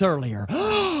 minutes earlier.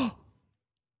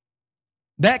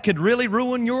 That could really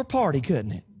ruin your party,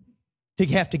 couldn't it? To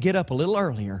have to get up a little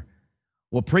earlier.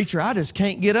 Well, preacher, I just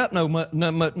can't get up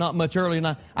not much earlier. And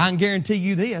I can guarantee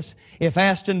you this. If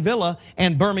Aston Villa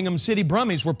and Birmingham City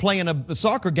Brummies were playing a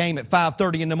soccer game at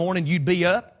 5:30 in the morning, you'd be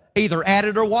up, either at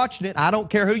it or watching it. I don't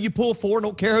care who you pull for,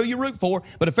 don't care who you root for.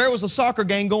 But if there was a soccer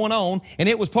game going on and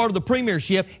it was part of the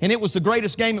premiership and it was the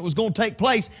greatest game that was going to take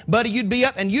place, buddy, you'd be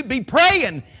up and you'd be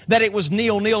praying that it was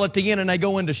 0-0 at the end and they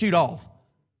go in to shoot off.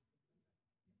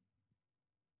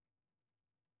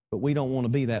 But we don't want to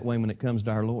be that way when it comes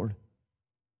to our Lord.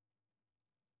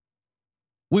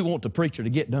 We want the preacher to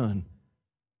get done.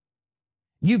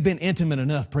 You've been intimate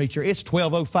enough, preacher. It's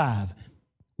 12:05.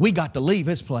 We got to leave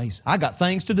this place. I got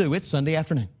things to do. It's Sunday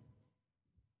afternoon.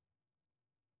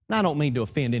 Now, I don't mean to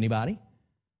offend anybody.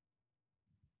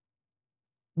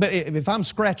 But if I'm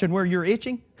scratching where you're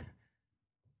itching,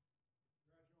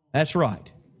 that's right.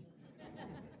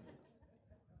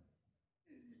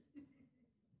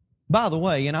 By the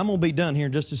way, and I'm going to be done here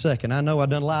in just a second. I know I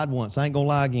done lied once. I ain't going to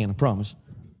lie again, I promise.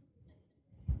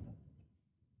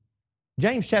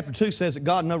 James chapter 2 says that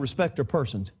God no respecter of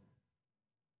persons.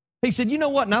 He said, you know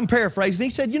what, and I'm paraphrasing,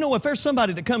 he said, you know, if there's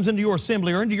somebody that comes into your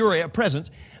assembly or into your presence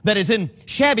that is in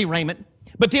shabby raiment,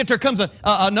 but then there comes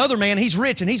another man, he's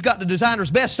rich and he's got the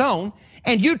designer's best on,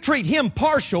 and you treat him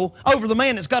partial over the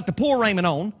man that's got the poor raiment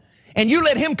on, and you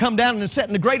let him come down and sit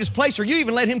in the greatest place, or you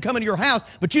even let him come into your house,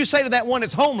 but you say to that one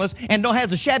that's homeless and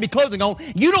has the shabby clothing on,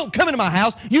 you don't come into my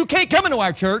house, you can't come into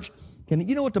our church.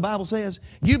 You know what the Bible says?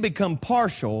 You become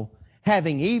partial,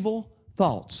 having evil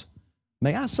thoughts.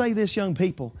 May I say this, young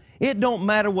people? It don't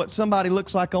matter what somebody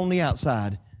looks like on the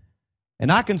outside.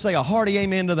 And I can say a hearty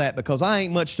amen to that because I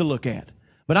ain't much to look at.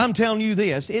 But I'm telling you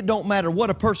this, it don't matter what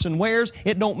a person wears.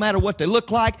 It don't matter what they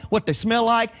look like, what they smell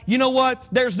like. You know what?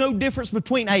 There's no difference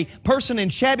between a person in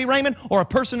shabby raiment or a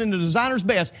person in the designer's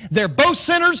best. They're both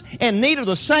sinners in need of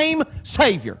the same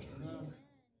Savior.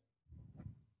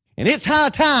 And it's high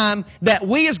time that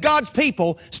we as God's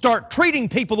people start treating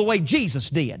people the way Jesus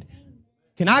did.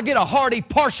 Can I get a hearty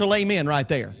partial amen right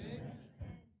there?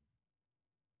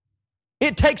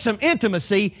 It takes some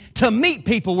intimacy to meet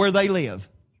people where they live.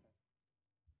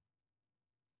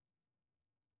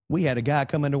 We had a guy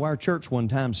come into our church one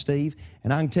time, Steve,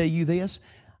 and I can tell you this,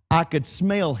 I could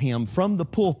smell him from the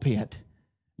pulpit,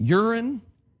 urine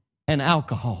and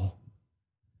alcohol.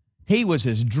 He was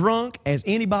as drunk as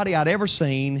anybody I'd ever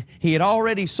seen. He had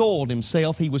already soiled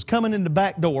himself. He was coming in the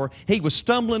back door. He was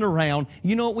stumbling around.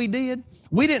 You know what we did?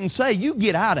 We didn't say, you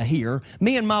get out of here.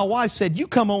 Me and my wife said, you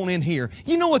come on in here.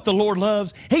 You know what the Lord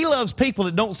loves? He loves people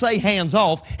that don't say hands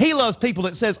off. He loves people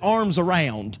that says arms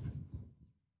around.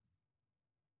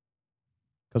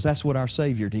 Because that's what our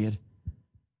Savior did.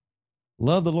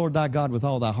 Love the Lord thy God with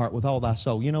all thy heart, with all thy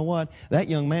soul. You know what? That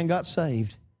young man got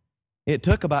saved. It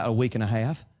took about a week and a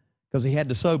half because he had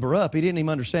to sober up. He didn't even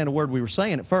understand a word we were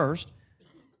saying at first.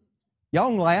 Y'all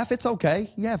can laugh. It's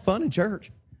okay. You have fun in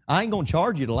church. I ain't going to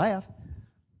charge you to laugh.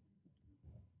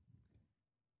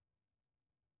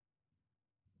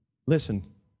 Listen,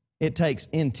 it takes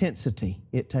intensity.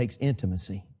 It takes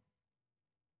intimacy.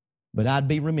 But I'd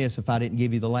be remiss if I didn't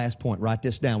give you the last point. Write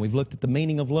this down. We've looked at the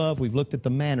meaning of love. We've looked at the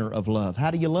manner of love.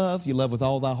 How do you love? You love with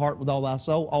all thy heart, with all thy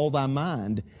soul, all thy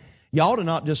mind. You ought to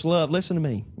not just love. Listen to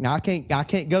me. Now, I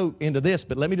can't go into this,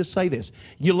 but let me just say this.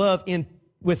 You love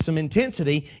with some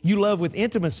intensity. You love with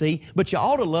intimacy, but you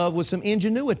ought to love with some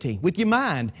ingenuity, with your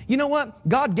mind. You know what?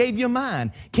 God gave you a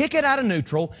mind. Kick it out of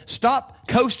neutral, stop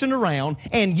coasting around,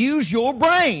 and use your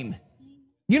brain.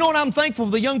 You know what I'm thankful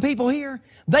for the young people here?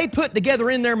 They put together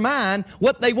in their mind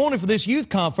what they wanted for this youth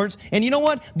conference, and you know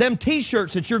what? Them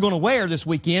T-shirts that you're going to wear this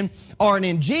weekend are an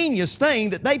ingenious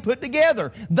thing that they put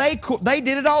together. They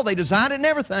did it all. They designed it and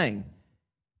everything.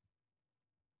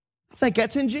 I think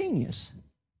that's ingenious.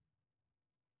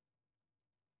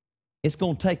 It's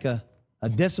going to take a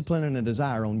discipline and a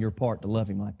desire on your part to love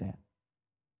Him like that.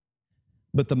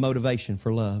 But the motivation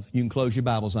for love. You can close your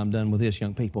Bibles. I'm done with this,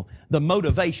 young people. The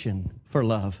motivation for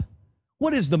love.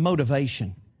 What is the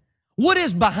motivation? What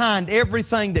is behind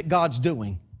everything that God's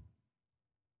doing?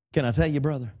 Can I tell you,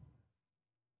 brother?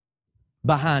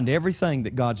 Behind everything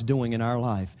that God's doing in our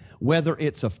life, whether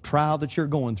it's a trial that you're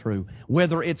going through,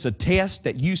 whether it's a test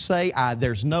that you say,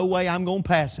 there's no way I'm going to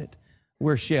pass it.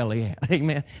 Where's Shelley at?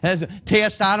 Amen. As a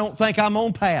test I don't think I'm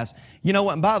going to pass. You know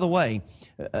what? And by the way,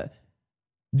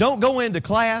 don't go into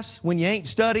class when you ain't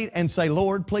studied and say,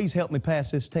 Lord, please help me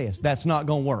pass this test. That's not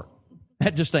going to work.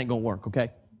 That just ain't going to work,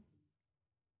 okay?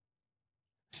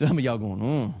 Some of y'all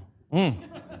going,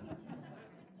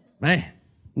 Man,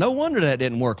 no wonder that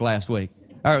didn't work last week.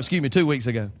 Or, excuse me, 2 weeks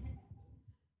ago.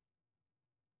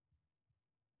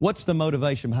 What's the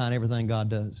motivation behind everything God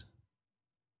does?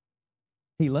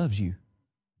 He loves you.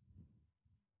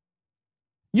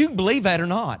 You can believe that or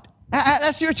not.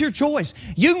 That's your choice.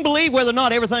 You can believe whether or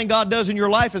not everything God does in your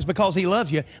life is because He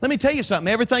loves you. Let me tell you something.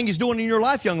 Everything He's doing in your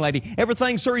life, young lady,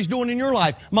 everything, sir, He's doing in your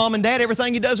life, mom and dad,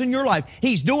 everything He does in your life,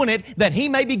 He's doing it that He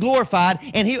may be glorified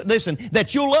and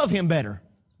that you'll love Him better.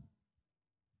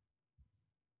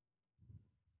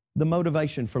 The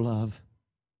motivation for love.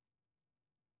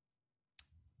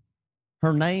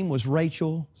 Her name was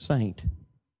Rachel Saint.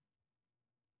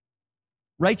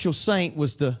 Rachel Saint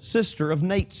was the sister of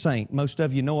Nate Saint. Most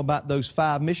of you know about those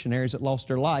 5 missionaries that lost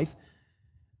their life.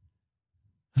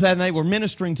 Then they were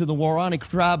ministering to the Waorani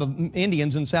tribe of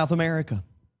Indians in South America.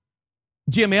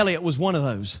 Jim Elliot was one of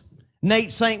those.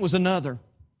 Nate Saint was another.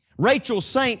 Rachel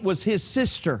Saint was his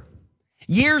sister.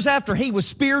 Years after he was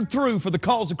speared through for the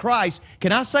cause of Christ,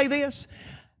 can I say this?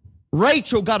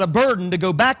 Rachel got a burden to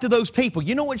go back to those people.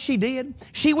 You know what she did?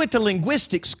 She went to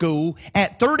linguistics school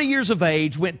at 30 years of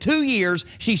age, went 2 years.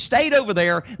 She stayed over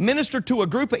there, ministered to a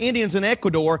group of Indians in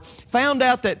Ecuador, found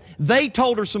out that they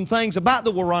told her some things about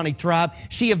the Waorani tribe.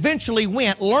 She eventually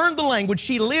went, learned the language.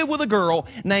 She lived with a girl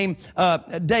named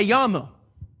Dayamu.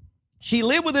 She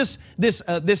lived with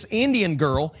this Indian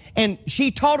girl, and she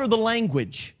taught her the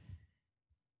language.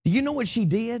 Do you know what she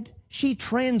did? She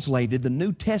translated the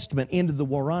New Testament into the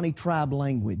Waorani tribe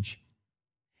language.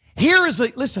 Here is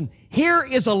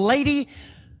a lady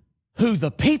who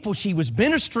the people she was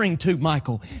ministering to,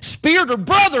 Michael, speared her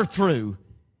brother through.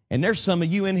 And there's some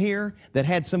of you in here that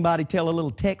had somebody tell a little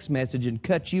text message and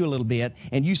cut you a little bit,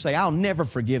 and you say, I'll never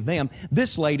forgive them.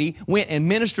 This lady went and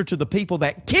ministered to the people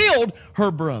that killed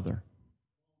her brother.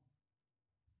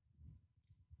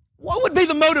 What would be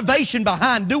the motivation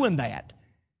behind doing that?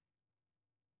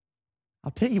 I'll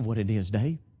tell you what it is,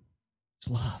 Dave. It's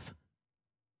love.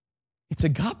 It's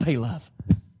agape love.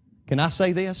 Can I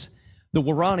say this? The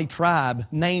Waorani tribe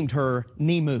named her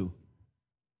Nimu.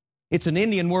 It's an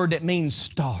Indian word that means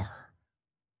star.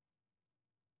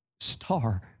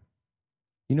 Star.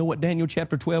 You know what Daniel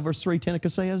chapter 12 verse 3 Tenica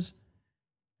says?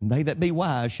 And they that be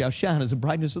wise shall shine as the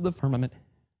brightness of the firmament,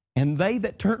 and they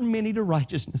that turn many to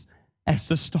righteousness as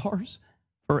the stars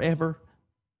forever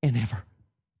and ever.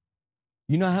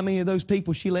 You know how many of those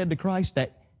people she led to Christ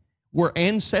that were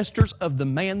ancestors of the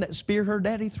man that speared her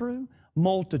daddy through?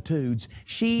 Multitudes.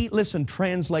 She,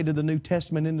 translated the New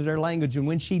Testament into their language, and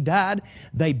when she died,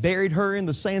 they buried her in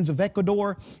the sands of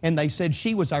Ecuador, and they said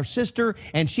she was our sister,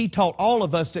 and she taught all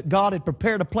of us that God had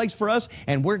prepared a place for us,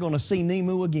 and we're going to see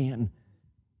Nimu again.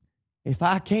 If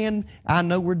I can, I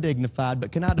know we're dignified,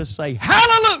 but can I just say,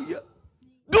 hallelujah,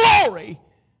 glory.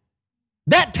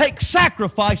 That takes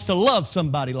sacrifice to love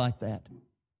somebody like that.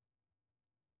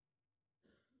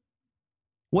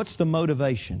 What's the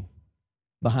motivation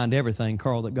behind everything,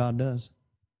 Carl, that God does?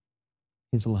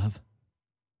 His love.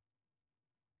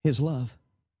 His love.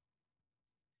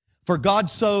 For God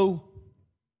so...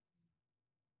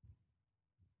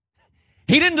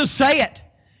 He didn't just say it.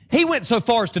 He went so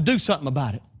far as to do something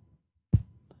about it.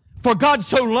 For God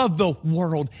so loved the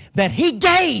world that He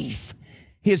gave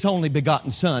His only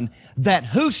begotten Son, that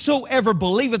whosoever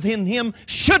believeth in Him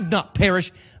should not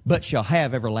perish, but shall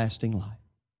have everlasting life.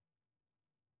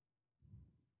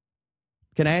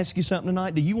 Can I ask you something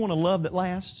tonight? Do you want a love that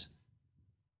lasts?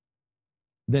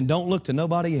 Then don't look to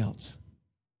nobody else.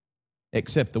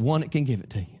 except the one that can give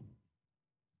it to you.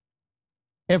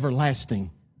 Everlasting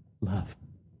love.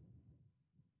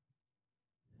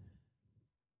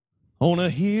 On a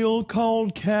hill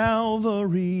called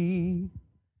Calvary,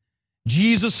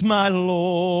 Jesus my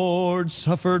Lord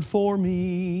suffered for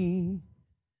me,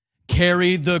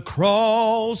 carried the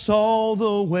cross all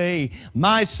the way,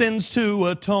 my sins to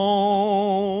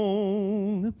atone.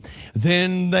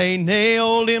 Then they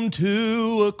nailed Him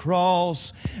to a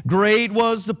cross. Great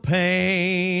was the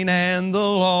pain and the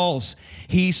loss.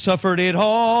 He suffered it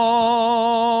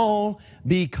all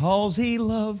because He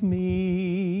loved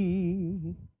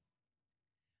me.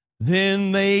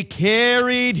 Then they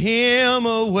carried Him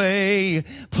away,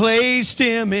 placed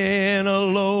Him in a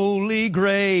lowly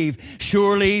grave.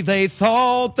 Surely they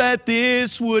thought that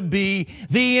this would be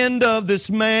the end of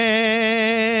this man.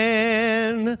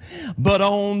 But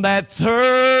on that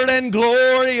third and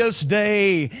glorious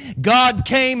day, God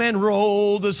came and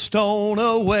rolled the stone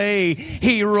away.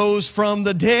 He rose from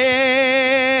the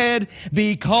dead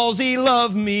because He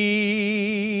loved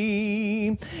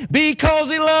me. Because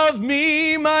He loved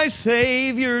me, my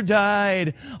Savior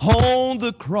died, on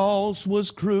the cross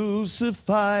was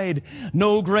crucified.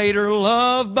 No greater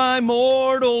love by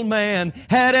mortal man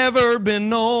had ever been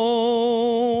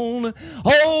known.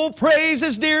 Oh, praise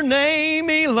His dear name,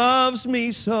 He loves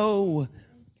me so.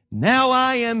 Now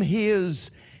I am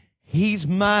His, He's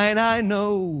mine, I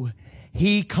know.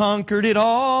 He conquered it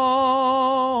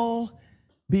all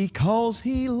because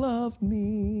He loved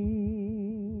me.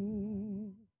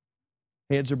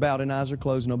 Heads are bowed and eyes are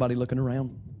closed. Nobody looking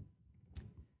around.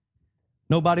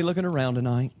 Nobody looking around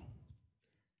tonight.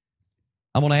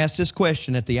 I'm going to ask this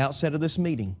question at the outset of this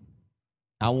meeting.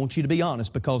 I want you to be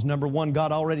honest because, number one,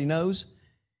 God already knows,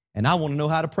 and I want to know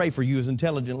how to pray for you as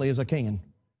intelligently as I can.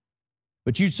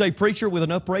 But you'd say, preacher, with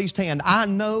an upraised hand, I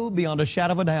know beyond a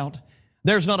shadow of a doubt,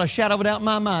 there's not a shadow of a doubt in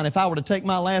my mind if I were to take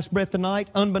my last breath tonight,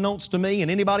 unbeknownst to me and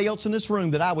anybody else in this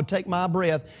room, that I would take my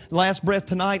last breath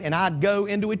tonight, and I'd go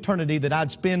into eternity, that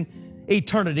I'd spend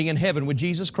eternity in heaven with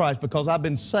Jesus Christ because I've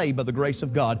been saved by the grace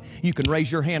of God. You can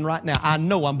raise your hand right now. I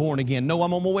know I'm born again. Know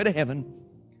I'm on my way to heaven.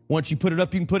 Once you put it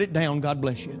up, you can put it down. God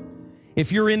bless you.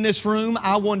 If you're in this room,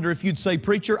 I wonder if you'd say,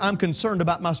 preacher, I'm concerned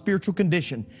about my spiritual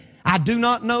condition. I do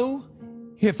not know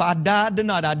if I died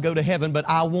tonight, I'd go to heaven, but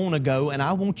I want to go, and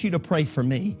I want you to pray for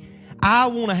me. I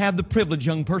want to have the privilege,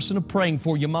 young person, of praying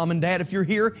for you, Mom and Dad, if you're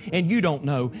here and you don't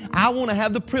know. I want to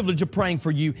have the privilege of praying for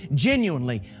you,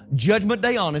 genuinely. Judgment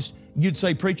Day honest, you'd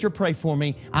say, preacher, pray for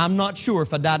me. I'm not sure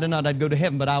if I died tonight, I'd go to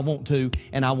heaven, but I want to,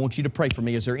 and I want you to pray for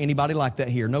me. Is there anybody like that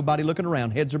here? Nobody looking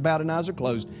around. Heads are bowed and eyes are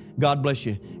closed. God bless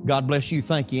you. God bless you.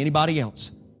 Thank you. Anybody else?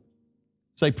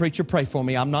 Say, preacher, pray for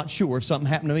me. I'm not sure if something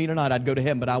happened to me tonight, I'd go to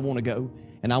heaven, but I want to go.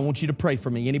 And I want you to pray for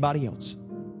me. Anybody else?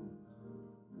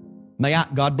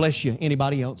 God bless you.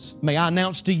 Anybody else? May I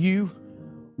announce to you,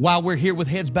 while we're here with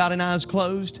heads bowed and eyes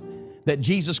closed, that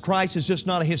Jesus Christ is just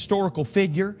not a historical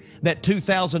figure, that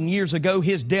 2,000 years ago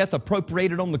His death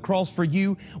appropriated on the cross for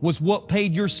you was what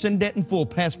paid your sin debt in full,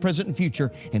 past, present, and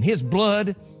future. And His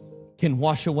blood can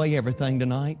wash away everything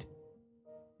tonight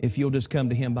if you'll just come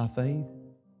to Him by faith.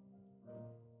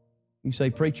 You say,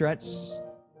 preacher, that's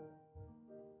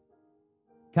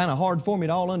kind of hard for me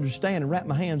to all understand and wrap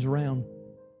my hands around.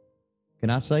 Can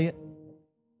I say it?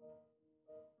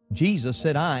 Jesus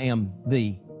said, I am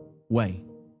the way,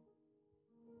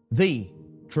 the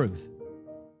truth,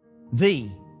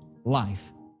 the life.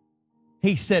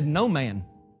 He said, no man,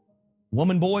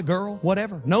 woman, boy, girl,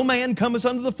 whatever, no man cometh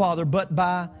unto the Father but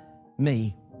by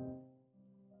me.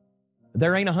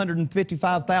 There ain't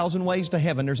 155,000 ways to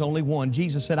heaven. There's only one.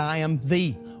 Jesus said, I am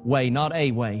the way, not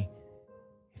a way.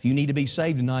 If you need to be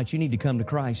saved tonight, you need to come to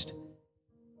Christ.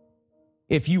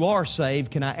 If you are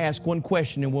saved, can I ask one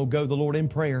question and we'll go to the Lord in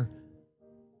prayer?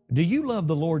 Do you love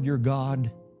the Lord your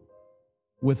God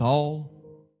with all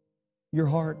your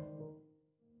heart?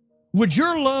 Would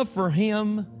your love for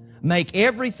Him make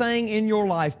everything in your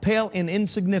life pale in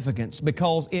insignificance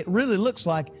because it really looks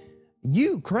like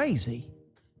you crazy?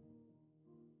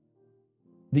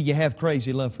 Do you have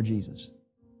crazy love for Jesus?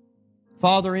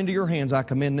 Father, into your hands I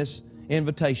commend this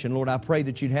invitation. Lord, I pray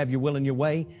that you'd have your will and your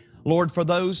way. Lord, for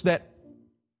those that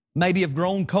maybe have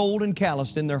grown cold and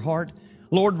calloused in their heart,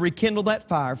 Lord, rekindle that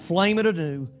fire, flame it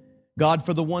anew. God,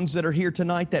 for the ones that are here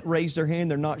tonight that raise their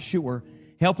hand, they're not sure,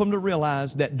 help them to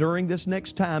realize that during this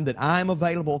next time that I'm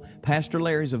available, Pastor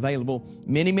Larry's available,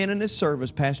 many men in this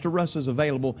service, Pastor Russ is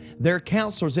available, their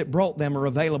counselors that brought them are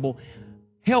available.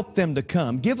 Help them to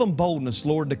come. Give them boldness,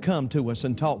 Lord, to come to us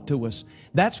and talk to us.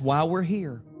 That's why we're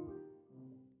here.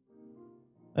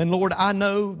 And Lord, I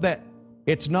know that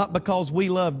it's not because we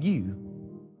love you,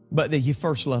 but that you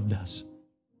first loved us.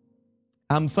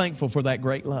 I'm thankful for that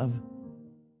great love.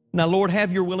 Now, Lord,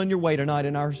 have your will and your way tonight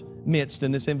in our midst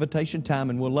in this invitation time,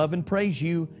 and we'll love and praise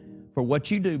you for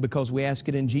what you do because we ask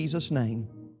it in Jesus' name.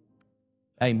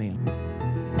 Amen.